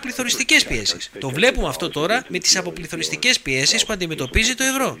αντί για πληθωριστικές πιέσεις. Το βλέπουμε αυτό τώρα με τις αποπληθωριστικές πιέσεις που αντιμετωπίζει το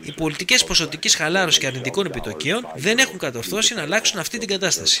ευρώ. Οι πολιτικές ποσοτικής χαλάρωσης και αρνητικών επιτοκίων δεν έχουν κατορθώσει να αλλάξουν αυτή την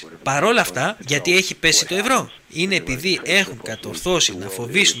κατάσταση. Παρόλα αυτά, γιατί έχει πέσει το ευρώ? Είναι επειδή έχουν κατορθώσει να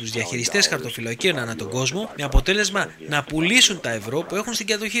φοβήσουν τους διαχειριστές χαρτοφυλακίων ανά τον κόσμο, με αποτέλεσμα να πουλήσουν τα ευρώ που έχουν στην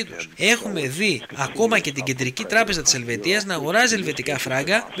κατοχή τους. Έχουμε δει ακόμα και την Κεντρική Τράπεζα της Ελβετίας να αγοράζει ελβετικά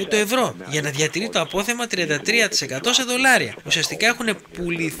φράγκα με το ευρώ για να διατηρεί το απόθεμα 33% σε δολάρια. Ουσιαστικά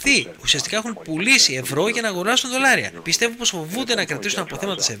έχουν πουλήσει ευρώ για να αγοράσουν δολάρια. Πιστεύω πως φοβούνται να κρατήσουν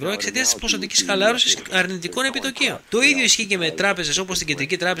αποθέματα σε ευρώ εξαιτίας της ποσοτικής χαλάρωσης αρνητικών επιτοκίων. Το ίδιο ισχύει και με τράπεζες όπως την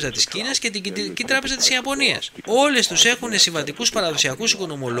Κεντρική Τράπεζα της Κίνας και την Κεντρική Τράπεζα της Ιαπωνίας. Όλες τους έχουν συμβατικούς παραδοσιακούς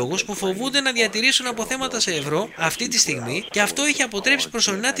οικονομολόγους που φοβούνται να διατηρήσουν αποθέματα σε ευρώ αυτή τη στιγμή και αυτό έχει αποτρέψει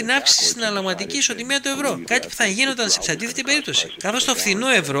προσωρινά την αύξηση στην συναλλαγματική ισοτιμία του ευρώ. Κάτι που θα γίνονταν σε αντίθετη περίπτωση. Καθώς το φθηνό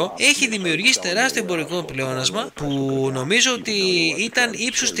ευρώ έχει δημιουργήσει τεράστιο εμπορικό πλεόνασμα που νομίζω ότι ήταν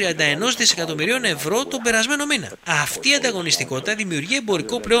ύψους 31 δισεκατομμυρίων ευρώ τον περασμένο μήνα. Αυτή η ανταγωνιστικότητα δημιουργεί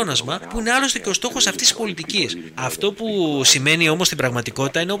εμπορικό πλεόνασμα που είναι άλλωστε και ο στόχος αυτής της πολιτικής. Αυτό που σημαίνει όμως στην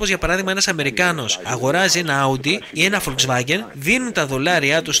πραγματικότητα είναι όπως για παράδειγμα ένας Αμερικάνος αγοράζει ένα Audi ή ένα Volkswagen, δίνουν τα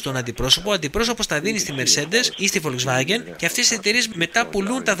δολάρια τους στον αντιπρόσωπο, ο αντιπρόσωπος τα δίνει στη Mercedes ή στη Volkswagen και αυτές οι εταιρείες μετά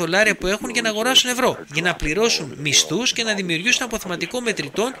πουλούν τα δολάρια που έχουν για να αγοράσουν ευρώ, για να πληρώσουν μισθούς και να δημιουργήσουν αποθεματικό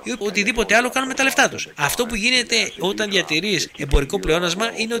μετρητών ή οτιδήποτε άλλο κάνουν με τα λεφτά τους. Αυτό που γίνεται όταν διατηρείς εμπορικό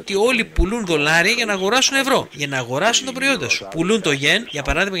πλεόνασμα είναι ότι όλοι πουλούν δολάρια για να αγοράσουν ευρώ, για να αγοράσουν το προϊόντα σου. Πουλούν το yen, για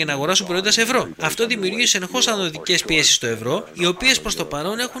παράδειγμα, για να αγοράσουν προϊόντα σε ευρώ. Αυτό δημιουργεί συνεχώς ανωδικές πιέσεις στο ευρώ, οι οποίες προς το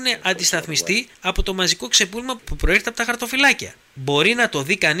παρόν έχουν αντισταθμιστεί από το μαζικό ξεπούλημα που προέρχεται από τα χαρτοφυλάκια. Μπορεί να το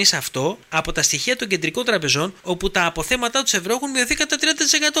δει κανείς αυτό από τα στοιχεία των κεντρικών τραπεζών, όπου τα αποθέματα του ευρώ έχουν μειωθεί κατά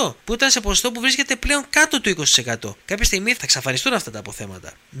 30%, που ήταν σε ποσοστό που βρίσκεται πλέον κάτω του 20%. Κάποια στιγμή θα εξαφανιστούν αυτά τα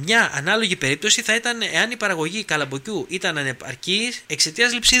αποθέματα. Μια ανάλογη περίπτωση θα ήταν εάν η παραγωγή καλαμποκιού ήταν ανεπαρκής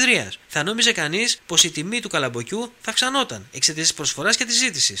εξαιτίας λειψιδρίας. Θα νόμιζε κανείς πως η τιμή του καλαμποκιού θα αυξανόταν εξαιτίας της προσφοράς και της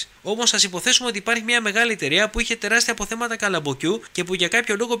ζήτησης. Όμως, ας υποθέσουμε ότι υπάρχει μια μεγάλη εταιρεία που είχε τεράστια αποθέματα καλαμποκιού και που για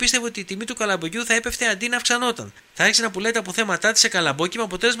κάποιο λόγο πίστευε ότι η τιμή του καλαμποκιού θα έπεφτε αντί να αυξανόταν. Θα άρχισε να πουλάει τα αποθέματά της σε καλαμπόκι με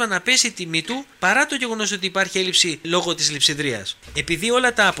αποτέλεσμα να πέσει η τιμή του παρά το γεγονός ότι υπάρχει έλλειψη λόγω της λειψιδρίας. Επειδή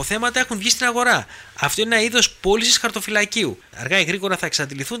όλα τα αποθέματα έχουν βγει στην αγορά. Αυτό είναι ένα είδος πώλησης χαρτοφυλακίου. Αργά ή γρήγορα θα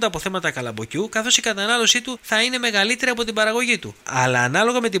εξαντληθούν τα αποθέματα καλαμποκιού, καθώς η κατανάλωσή του θα είναι μεγαλύτερη από την παραγωγή του. Αλλά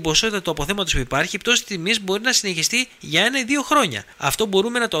ανάλογα με την ποσότητα του αποθέματος που υπάρχει, η πτώση τιμής μπορεί να συνεχιστεί για 1 ή 2 χρόνια. Αυτό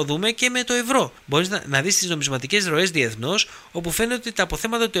μπορούμε να το δούμε και με το ευρώ. Μπορείς να δεις τις νομισματικές ροές διεθνώς, όπου φαίνεται ότι τα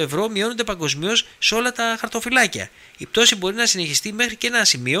αποθέματα του ευρώ μειώνονται παγκοσμίως σε όλα τα χαρτοφυλάκια. Η πτώση μπορεί να συνεχιστεί μέχρι και ένα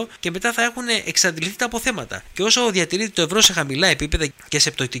σημείο και μετά θα έχουν εξαντληθεί τα αποθέματα. Και όσο διατηρείται το ευρώ σε χαμηλά επίπεδα και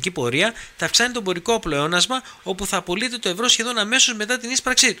σε πτωτική πορεία, θα αυξάνει το εμπορικό πλεόνασμα, όπου θα απολύεται το ευρώ σχεδόν αμέσως μετά την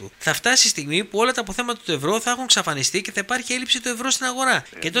ίσπραξή του. Θα φτάσει η στιγμή που όλα τα αποθέματα του ευρώ θα έχουν εξαφανιστεί και θα υπάρχει έλλειψη του ευρώ στην αγορά.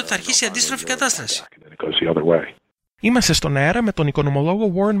 Και τότε θα αρχίσει η αντίστροφη κατάσταση. Είμαστε στον αέρα με τον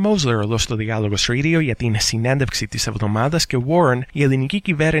οικονομολόγο Warren Mosler εδώ στο Διάλογος Radio για την συνέντευξη της εβδομάδας και Warren, η ελληνική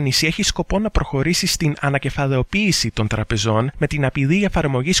κυβέρνηση έχει σκοπό να προχωρήσει στην ανακεφαλαιοποίηση των τραπεζών με την απειλή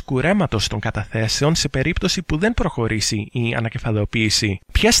εφαρμογής κουρέματος των καταθέσεων σε περίπτωση που δεν προχωρήσει η ανακεφαλαιοποίηση.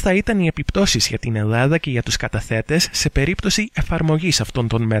 Ποιες θα ήταν οι επιπτώσεις για την Ελλάδα και για τους καταθέτες σε περίπτωση εφαρμογής αυτών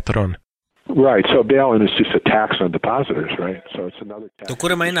των μέτρων? Το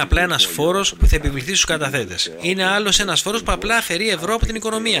κούρεμα είναι απλά ένας φόρος που θα επιβληθεί στους καταθέτες. Είναι άλλος ένας φόρος που απλά αφαιρεί ευρώ από την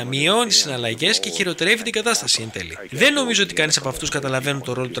οικονομία, μειώνει τις συναλλαγές και χειροτερεύει την κατάσταση εν τέλει. Δεν νομίζω ότι κανείς από αυτούς καταλαβαίνουν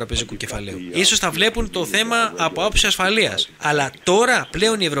το ρόλο του τραπεζικού κεφαλαίου. Ίσως θα βλέπουν το θέμα από άποψη ασφαλείας. Αλλά τώρα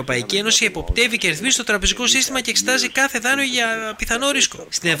πλέον η Ευρωπαϊκή Ένωση εποπτεύει και ρυθμίζει το τραπεζικό σύστημα και εξετάζει κάθε δάνειο για πιθανό ρίσκο.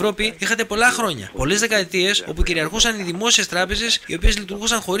 Στην Ευρώπη είχατε πολλά χρόνια, πολλές δεκαετίες, όπου κυριαρχούσαν οι δημόσιες τράπεζες οι οποίες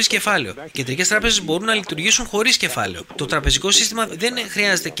λειτουργούσαν χωρίς κεφάλαιο. Οι κεντρικές τράπεζες μπορούν να λειτουργήσουν χωρίς κεφάλαιο. Το τραπεζικό σύστημα δεν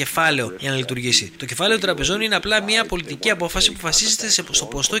χρειάζεται κεφάλαιο για να λειτουργήσει. Το κεφάλαιο των τραπεζών είναι απλά μια πολιτική απόφαση που βασίζεται στο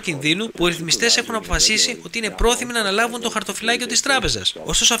ποσοστό κινδύνου που οι ρυθμιστές έχουν αποφασίσει ότι είναι πρόθυμοι να αναλάβουν το χαρτοφυλάκιο της τράπεζας.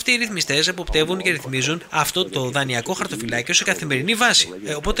 Ωστόσο, αυτοί οι ρυθμιστές εποπτεύουν και ρυθμίζουν αυτό το δανειακό χαρτοφυλάκιο σε καθημερινή βάση.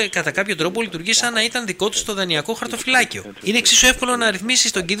 Οπότε, κατά κάποιο τρόπο, λειτουργεί σαν να ήταν δικό του το δανειακό χαρτοφυλάκιο. Είναι εξίσου εύκολο να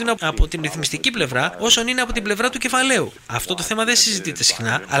ρυθμίσει τον κίνδυνο από την ρυθμιστική πλευρά όσο είναι από την πλευρά του κεφαλαίου. Αυτό το θέμα δεν συζητείται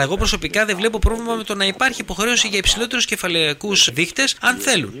συχνά, αλλά εγώ προσωπικά δεν βλέπω πρόβλημα με το να υπάρχει υποχρέωση για υψηλότερους κεφαλαιακούς δείχτες αν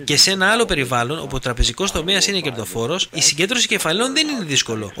θέλουν. Και σε ένα άλλο περιβάλλον, όπου ο τραπεζικός τομέας είναι κερδοφόρος, η συγκέντρωση κεφαλαίων δεν είναι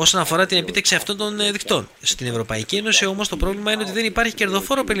δύσκολο όσον αφορά την επίτευξη αυτών των δικτών. Στην Ευρωπαϊκή Ένωση όμως το πρόβλημα είναι ότι δεν υπάρχει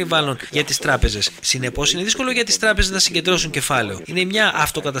κερδοφόρο περιβάλλον για τις τράπεζες. Συνεπώς είναι δύσκολο για τις τράπεζες να συγκεντρώσουν κεφάλαιο. Είναι μια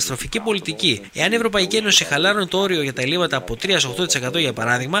αυτοκαταστροφική πολιτική. Εάν η Ευρωπαϊκή Ένωση χαλάρωνε το όριο για τα ελλείμματα από 3% σε 8% για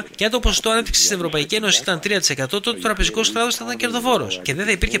παράδειγμα, και αν το ποσοστό ανάπτυξης στην Ευρωπαϊκή Ένωση ήταν 3%, τότε ο τραπεζικός κλάδος θα ήταν κερδοφόρος και δεν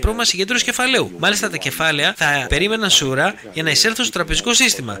θα υπήρχε πρόβλημα συγκέντρωσης κεφαλαίου. Μάλιστα, τα κεφάλαια θα περίμεναν σούρα για να εισέλθουν στο τραπεζικό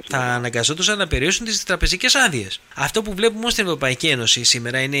σύστημα. Θα αναγκαζόντουσαν να περιορίσουν τις τραπεζικές άδειες. Αυτό που βλέπουμε όμως στην Ευρωπαϊκή Ένωση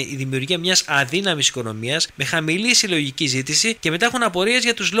σήμερα είναι η δημιουργία μιας αδύναμης οικονομίας με χαμηλή συλλογική ζήτηση και μετά έχουν απορίες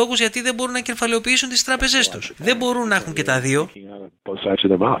για τους λόγους γιατί δεν μπορούν να κεφαλαιοποιήσουν τις τράπεζές τους. Δεν μπορούν να έχουν και τα δύο.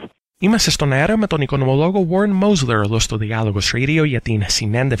 Είμαστε στον αέρα με τον οικονομολόγο Warren Mosler εδώ στο Διάλογος Radio για την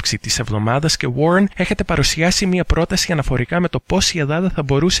συνέντευξη της εβδομάδας και Warren, έχετε παρουσιάσει μια πρόταση αναφορικά με το πώς η Ελλάδα θα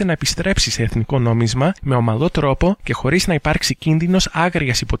μπορούσε να επιστρέψει σε εθνικό νόμισμα με ομαλό τρόπο και χωρίς να υπάρξει κίνδυνος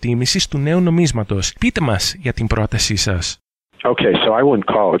άγριας υποτίμησης του νέου νομίσματος. Πείτε μας για την πρότασή σας. Okay, so I wouldn't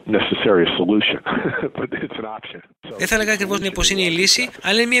call it necessarily a solution, but it's an option. Δεν θα έλεγα ακριβώς πως είναι η λύση,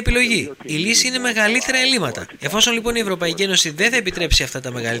 αλλά είναι μια επιλογή. Η λύση είναι μεγαλύτερα ελλείμματα. Εφόσον λοιπόν η Ευρωπαϊκή Ένωση δεν θα επιτρέψει αυτά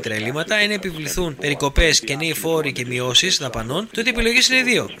τα μεγαλύτερα ελλείμματα, αν επιβληθούν περικοπές και νέοι φόροι και μειώσεις δαπανών, τότε οι επιλογές είναι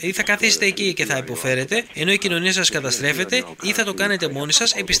δύο. Ή θα καθίσετε εκεί και θα υποφέρετε, ενώ η κοινωνία σας καταστρέφεται, ή θα το κάνετε μόνοι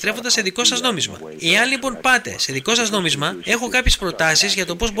σας επιστρέφοντας σε δικό σας νόμισμα. Εάν λοιπόν πάτε σε δικό σας νόμισμα, έχω κάποιες προτάσεις για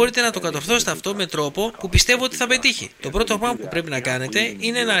το πώς μπορείτε να το κατορθώσετε αυτό με τρόπο που πιστεύω ότι θα πετύχει. Το πρώτο πράγμα που πρέπει να κάνετε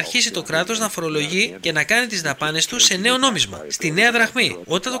είναι να αρχίσει το κράτος να φορολογεί και να κάνει τις δαπάνες του σε νέο νόμισμα, στη νέα δραχμή.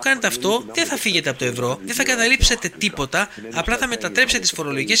 Όταν το κάνετε αυτό, δεν θα φύγετε από το ευρώ, δεν θα καταλήψετε τίποτα, απλά θα μετατρέψετε τις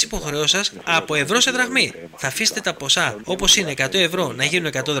φορολογικές υποχρεώσεις σας από ευρώ σε δραχμή. Θα αφήσετε τα ποσά όπως είναι 100 ευρώ να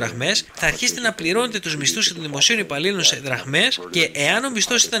γίνουν 100 δραχμές, θα αρχίσετε να πληρώνετε τους μισθούς των δημοσίων υπαλλήλων σε δραχμές και εάν ο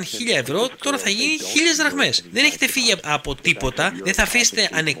μισθός ήταν 1000 ευρώ, τώρα θα γίνει 1000 δραχμές. Δεν έχετε φύγει από τίποτα, δεν θα αφήσετε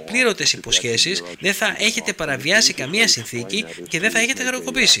ανεκπλήρωτες υποσχέσεις, δεν θα έχετε παραβιάσει καμία συνθήκη και δεν θα έχετε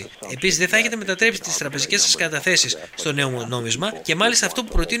χρεοκοπήσει. Επίσης, δεν θα έχετε μετατρέψει τις τραπεζικές σας καταθέσεις στο νέο νόμισμα και μάλιστα αυτό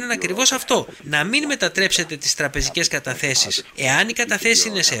που προτείνω είναι ακριβώς αυτό. Να μην μετατρέψετε τις τραπεζικές καταθέσεις. Εάν οι καταθέσεις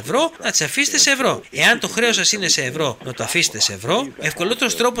είναι σε ευρώ, να τις αφήσετε σε ευρώ. Εάν το χρέος σας είναι σε ευρώ, να το αφήσετε σε ευρώ. Ο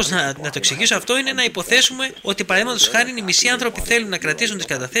ευκολότερος τρόπος να το εξηγήσω αυτό είναι να υποθέσουμε ότι παραδείγματος χάρη οι μισοί άνθρωποι θέλουν να κρατήσουν τις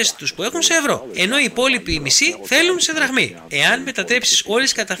καταθέσεις τους που έχουν σε ευρώ, ενώ οι υπόλοιποι μισοί θέλουν σε δραχμή. Εάν μετατρέψεις όλες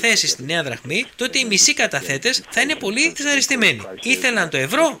τις καταθέσεις στη νέα δραχμή, τότε οι μισοί καταθέτες θα είναι πολύ δυσαρεστημένοι. Ήθελαν το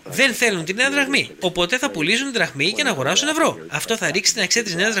ευρώ, δεν θέλουν τη νέα δραχμή. Οπότε θα πουλήσουν τη δραχμή και να αγοράσουν ευρώ. Αυτό θα ρίξει την αξία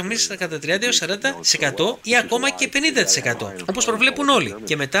της νέας δραχμής κατά 30-40% ή ακόμα και 50%. Όπως προβλέπουν όλοι.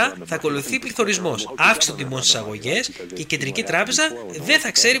 Και μετά θα ακολουθεί πληθωρισμός, αύξηση των τιμών στις αγωγές και η κεντρική τράπεζα δεν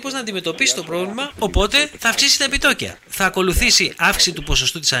θα ξέρει πώς να αντιμετωπίσει το πρόβλημα, οπότε θα αυξήσει τα επιτόκια. Θα ακολουθήσει αύξηση του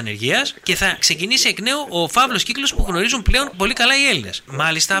ποσοστού της ανεργίας και θα ξεκινήσει εκ νέου ο φαύλος κύκλος που γνωρίζουν πλέον πολύ καλά οι Έλληνες.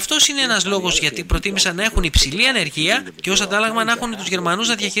 Μάλιστα, αυτός είναι ένας λόγος γιατί προτίμησαν να έχουν υψηλή ανεργία και ως ως αντάλλαγμα να έχουν τους Γερμανούς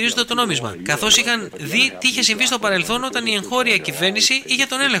να διαχειρίζονται το νόμισμα, καθώς είχαν δει τι είχε συμβεί στο παρελθόν όταν η εγχώρια κυβέρνηση είχε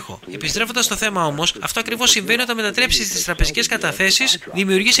τον έλεγχο. Επιστρέφοντας στο θέμα όμως, αυτό ακριβώς συμβαίνει όταν μετατρέψεις τις τραπεζικές καταθέσεις,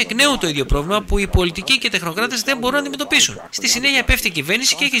 δημιουργείς εκ νέου το ίδιο πρόβλημα που οι πολιτικοί και οι τεχνοκράτες δεν μπορούν να αντιμετωπίσουν. Στη συνέχεια πέφτει η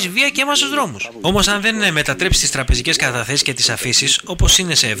κυβέρνηση και έχεις βία και αίμα στους δρόμους. Όμως, αν δεν μετατρέψεις τις τραπεζικές καταθέσεις και τις αφήσεις όπως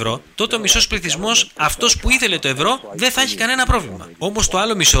είναι σε ευρώ, τότε ο μισός πληθυσμός, αυτός που ήθελε το ευρώ, δεν θα έχει κανένα πρόβλημα. Όμως το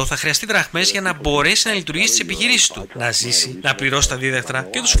άλλο μισό θα χρειαστεί δραχμές για να μπορέσει να λειτουργήσει τις επιχειρήσεις του, να ζήσει, να πληρώσει τα δίδακτρα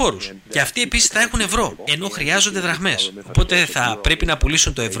και τους φόρους. Και αυτοί επίσης θα έχουν ευρώ, ενώ χρειάζονται δραχμές. Οπότε θα πρέπει να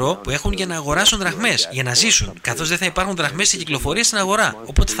πουλήσουν το ευρώ που έχουν για να αγοράσουν δραχμές, για να ζήσουν, καθώς δεν θα υπάρχουν δραχμές σε κυκλοφορία στην αγορά.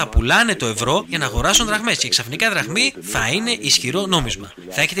 Οπότε θα πουλάνε το ευρώ για να αγοράσουν δραχμές και ξαφνικά η δραχμή θα είναι ισχυρό νόμισμα.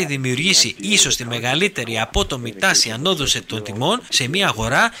 Θα έχετε δημιουργήσει ίσως τη μεγαλύτερη απότομη τάση ανόδου των τιμών σε μια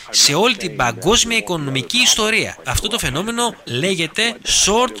αγορά σε όλη την παγκόσμια οικονομική ιστορία. Αυτό το φαινόμενο λέγεται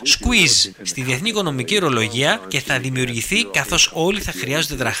short squeeze στη διεθνή οικονομική ορολογία και θα δημιουργηθεί καθώς όλοι θα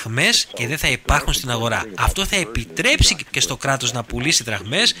χρειάζονται δραχμές και δεν θα υπάρχουν στην αγορά. Αυτό θα επιτρέψει και στο κράτος να πουλήσει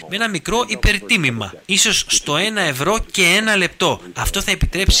δραχμές με ένα μικρό υπερτίμημα, ίσως στο 1 ευρώ και 1 λεπτό. Αυτό θα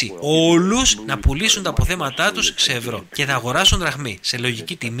επιτρέψει όλους να πουλήσουν τα αποθέματά τους σε ευρώ και θα αγοράσουν δραχμή σε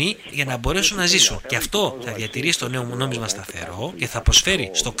λογική τιμή για να μπορέσουν να ζήσουν. Και αυτό θα διατηρήσει το νέο νόμισμα σταθερό και θα προσφέρει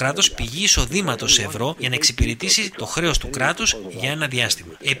στο κράτος πηγή εισοδήματος σε ευρώ για να εξυπηρετήσει το χρέος του κράτους για ένα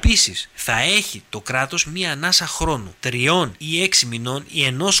διάστημα. Επίσης, θα έχει το κράτος μία ανάσα χρόνου, 3 ή 6 μηνών ή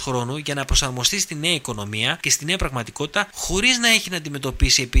 1 χρόνου για να προσαρμοστεί στη νέα οικονομία και στη νέα πραγματικότητα, χωρίς να έχει να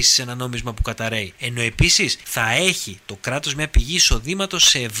αντιμετωπίσει επίσης ένα νόμισμα που καταραίει. Ενώ επίσης θα έχει το κράτος μια πηγή εισοδήματος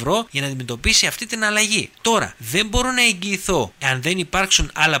σε ευρώ για να αντιμετωπίσει αυτή την αλλαγή. Τώρα, δεν μπορώ να εγγυηθώ αν δεν υπάρξουν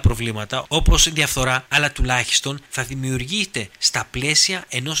άλλα προβλήματα όπως διαφθορά, αλλά τουλάχιστον θα δημιουργείται στα πλαίσια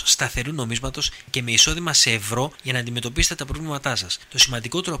ενός σταθερού νομίσματος και με εισόδημα σε ευρώ για να αντιμετωπίσετε τα προβλήματά σας. Το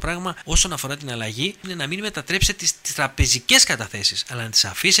σημαντικότερο πράγμα όσον αφορά την αλλαγή είναι να μην μετατρέψετε τις τραπεζικές καταθέσεις, αλλά να τις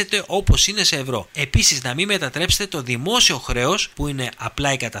αφήσετε όπως είναι σε ευρώ. Επίσης, να μην μετατρέψετε το δημόσιο χρέος, που είναι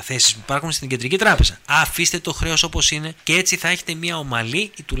απλά οι καταθέσεις που υπάρχουν στην κεντρική τράπεζα. Αφήστε το χρέος όπως είναι και έτσι θα έχετε μια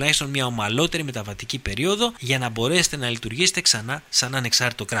ομαλή ή τουλάχιστον μια ομαλότερη μεταβατική περίοδο για να μπορέσετε να λειτουργήσετε ξανά σαν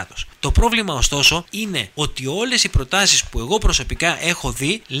ανεξάρτητο κράτος. Το πρόβλημα ωστόσο είναι ότι όλες οι προτάσεις που εγώ προσωπικά έχω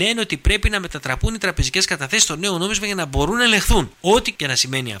δει λένε ότι πρέπει να μετατραπούν οι τραπεζικές καταθέσεις στο νέο νόμισμα για να μπορούν να ελεγχθούν. Ό,τι και να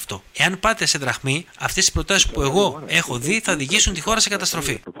σημαίνει αυτό. Εάν πάτε σε δραχμή, αυτές οι προτάσεις που εγώ έχω δει θα οδηγήσουν τη χώρα σε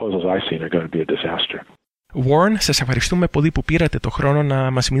καταστροφή. Warren, σας ευχαριστούμε πολύ που πήρατε το χρόνο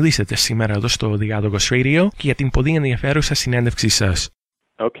να μας μιλήσετε σήμερα εδώ στο Διάλογος Radio και για την πολύ ενδιαφέρουσα συνέντευξή σας.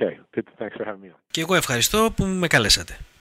 Okay. Good. Thanks for having me on. Και εγώ ευχαριστώ που με καλέσατε.